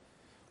that.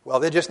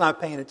 Well, they're just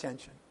not paying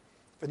attention.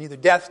 For neither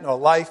death nor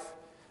life,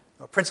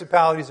 nor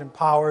principalities and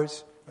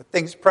powers, nor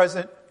things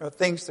present, nor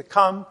things to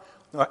come,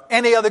 nor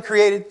any other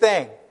created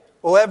thing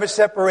will ever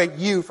separate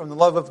you from the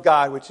love of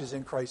God which is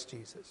in Christ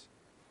Jesus.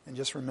 And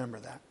just remember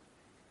that.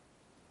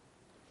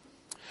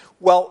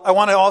 Well, I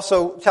want to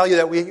also tell you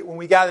that when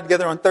we gather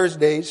together on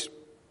Thursdays,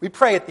 we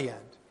pray at the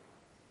end.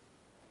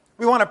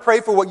 We want to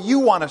pray for what you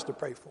want us to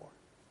pray for.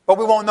 But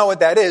we won't know what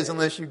that is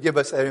unless you give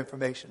us that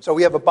information. So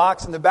we have a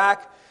box in the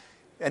back.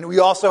 And we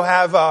also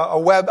have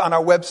on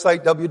our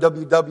website,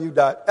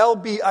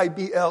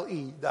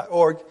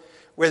 www.lbible.org,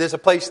 where there's a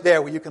place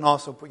there where you can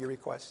also put your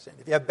requests in.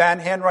 If you have bad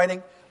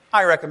handwriting,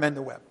 I recommend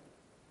the web.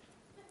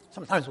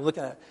 Sometimes we're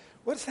looking at,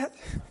 what is that?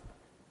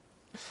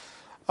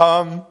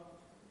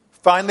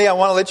 Finally, I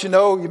want to let you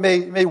know, you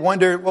may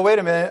wonder, well, wait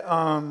a minute.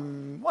 A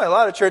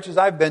lot of churches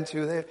I've been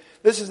to,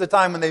 this is the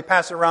time when they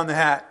pass around the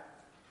hat.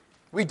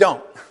 We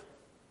don't.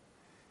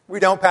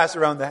 We don't pass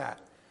around the hat.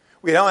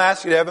 We don't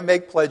ask you to ever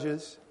make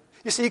pledges.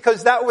 You see,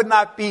 because that would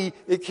not be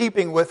in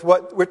keeping with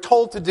what we're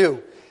told to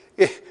do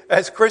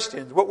as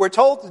Christians. What we're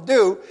told to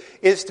do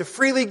is to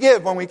freely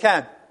give when we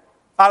can,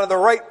 out of the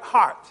right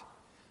heart,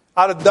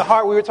 out of the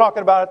heart we were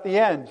talking about at the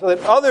end, so that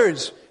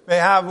others may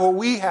have what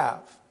we have.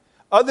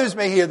 Others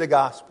may hear the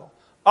gospel.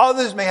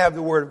 Others may have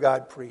the word of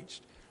God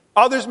preached.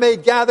 Others may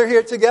gather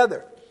here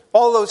together.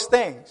 All those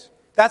things.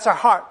 That's our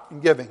heart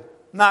in giving.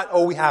 Not,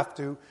 we have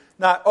to.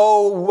 Not,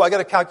 I got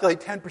to calculate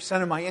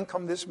 10% of my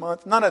income this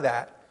month. None of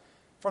that.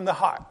 From the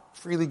heart,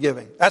 freely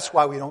giving. That's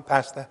why we don't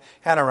pass the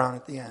hat around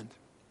at the end.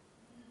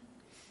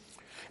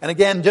 And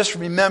again, just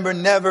remember,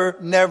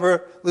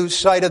 never lose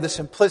sight of the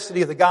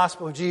simplicity of the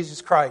gospel of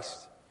Jesus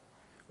Christ.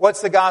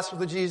 What's the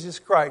gospel of Jesus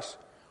Christ?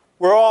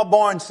 We're all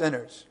born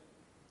sinners.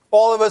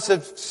 All of us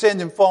have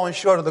sinned and fallen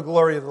short of the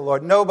glory of the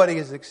Lord. Nobody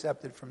is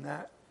accepted from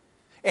that.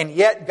 And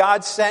yet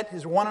God sent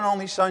His one and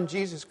only Son,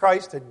 Jesus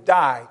Christ, to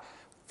die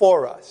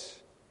for us.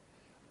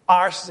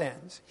 Our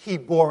sins, He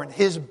bore in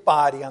His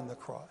body on the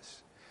cross.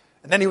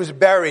 And then He was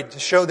buried to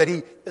show that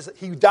He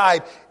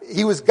died.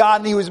 He was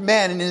God and He was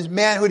man. And in His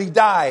manhood He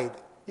died.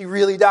 He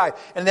really died.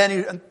 And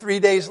then 3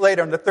 days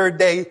later, on the third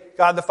day,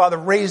 God the Father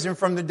raised Him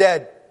from the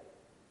dead.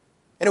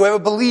 And whoever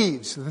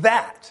believes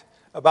that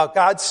about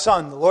God's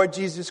Son, the Lord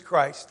Jesus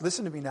Christ,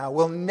 listen to me now,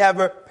 will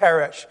never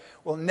perish,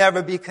 will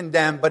never be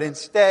condemned, but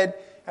instead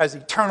has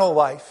eternal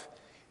life.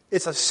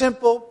 It's a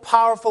simple,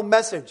 powerful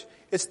message.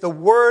 It's the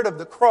word of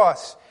the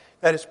cross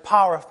that is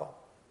powerful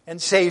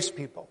and saves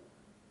people.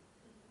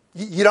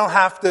 You don't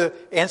have to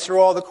answer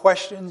all the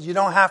questions. You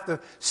don't have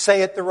to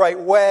say it the right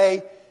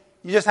way.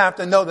 You just have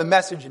to know the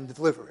message and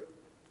deliver it.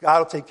 God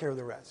will take care of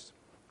the rest.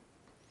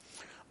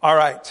 All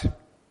right.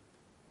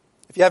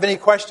 If you have any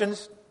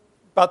questions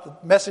about the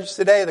message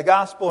today, the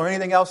gospel, or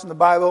anything else in the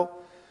Bible,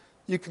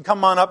 you can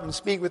come on up and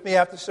speak with me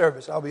after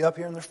service. I'll be up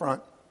here in the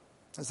front,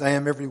 as I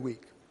am every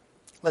week.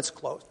 Let's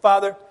close.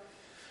 Father,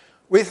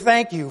 we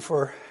thank You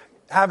for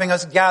having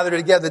us gather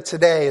together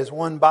today as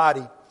one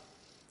body.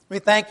 We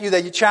thank You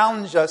that You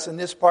challenge us in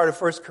this part of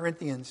 1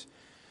 Corinthians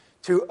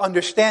to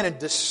understand and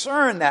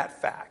discern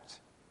that fact.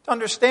 To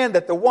understand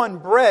that the one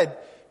bread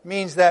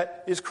means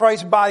that is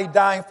Christ's body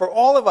dying for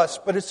all of us,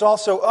 but it's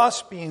also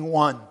us being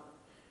one.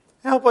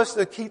 Help us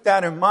to keep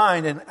that in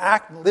mind and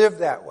act and live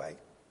that way.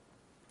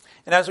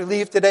 And as we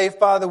leave today,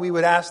 Father, we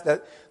would ask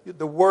that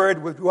the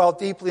Word would dwell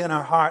deeply in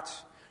our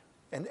hearts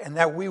and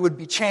that we would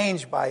be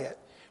changed by it,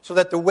 so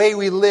that the way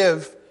we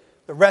live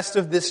the rest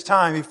of this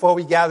time before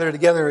we gather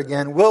together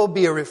again will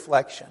be a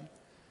reflection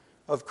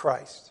of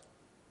Christ,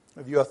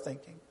 of Your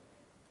thinking.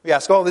 We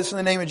ask all this in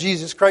the name of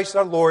Jesus Christ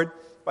our Lord.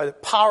 By the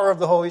power of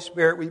the Holy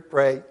Spirit we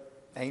pray.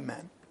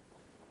 Amen.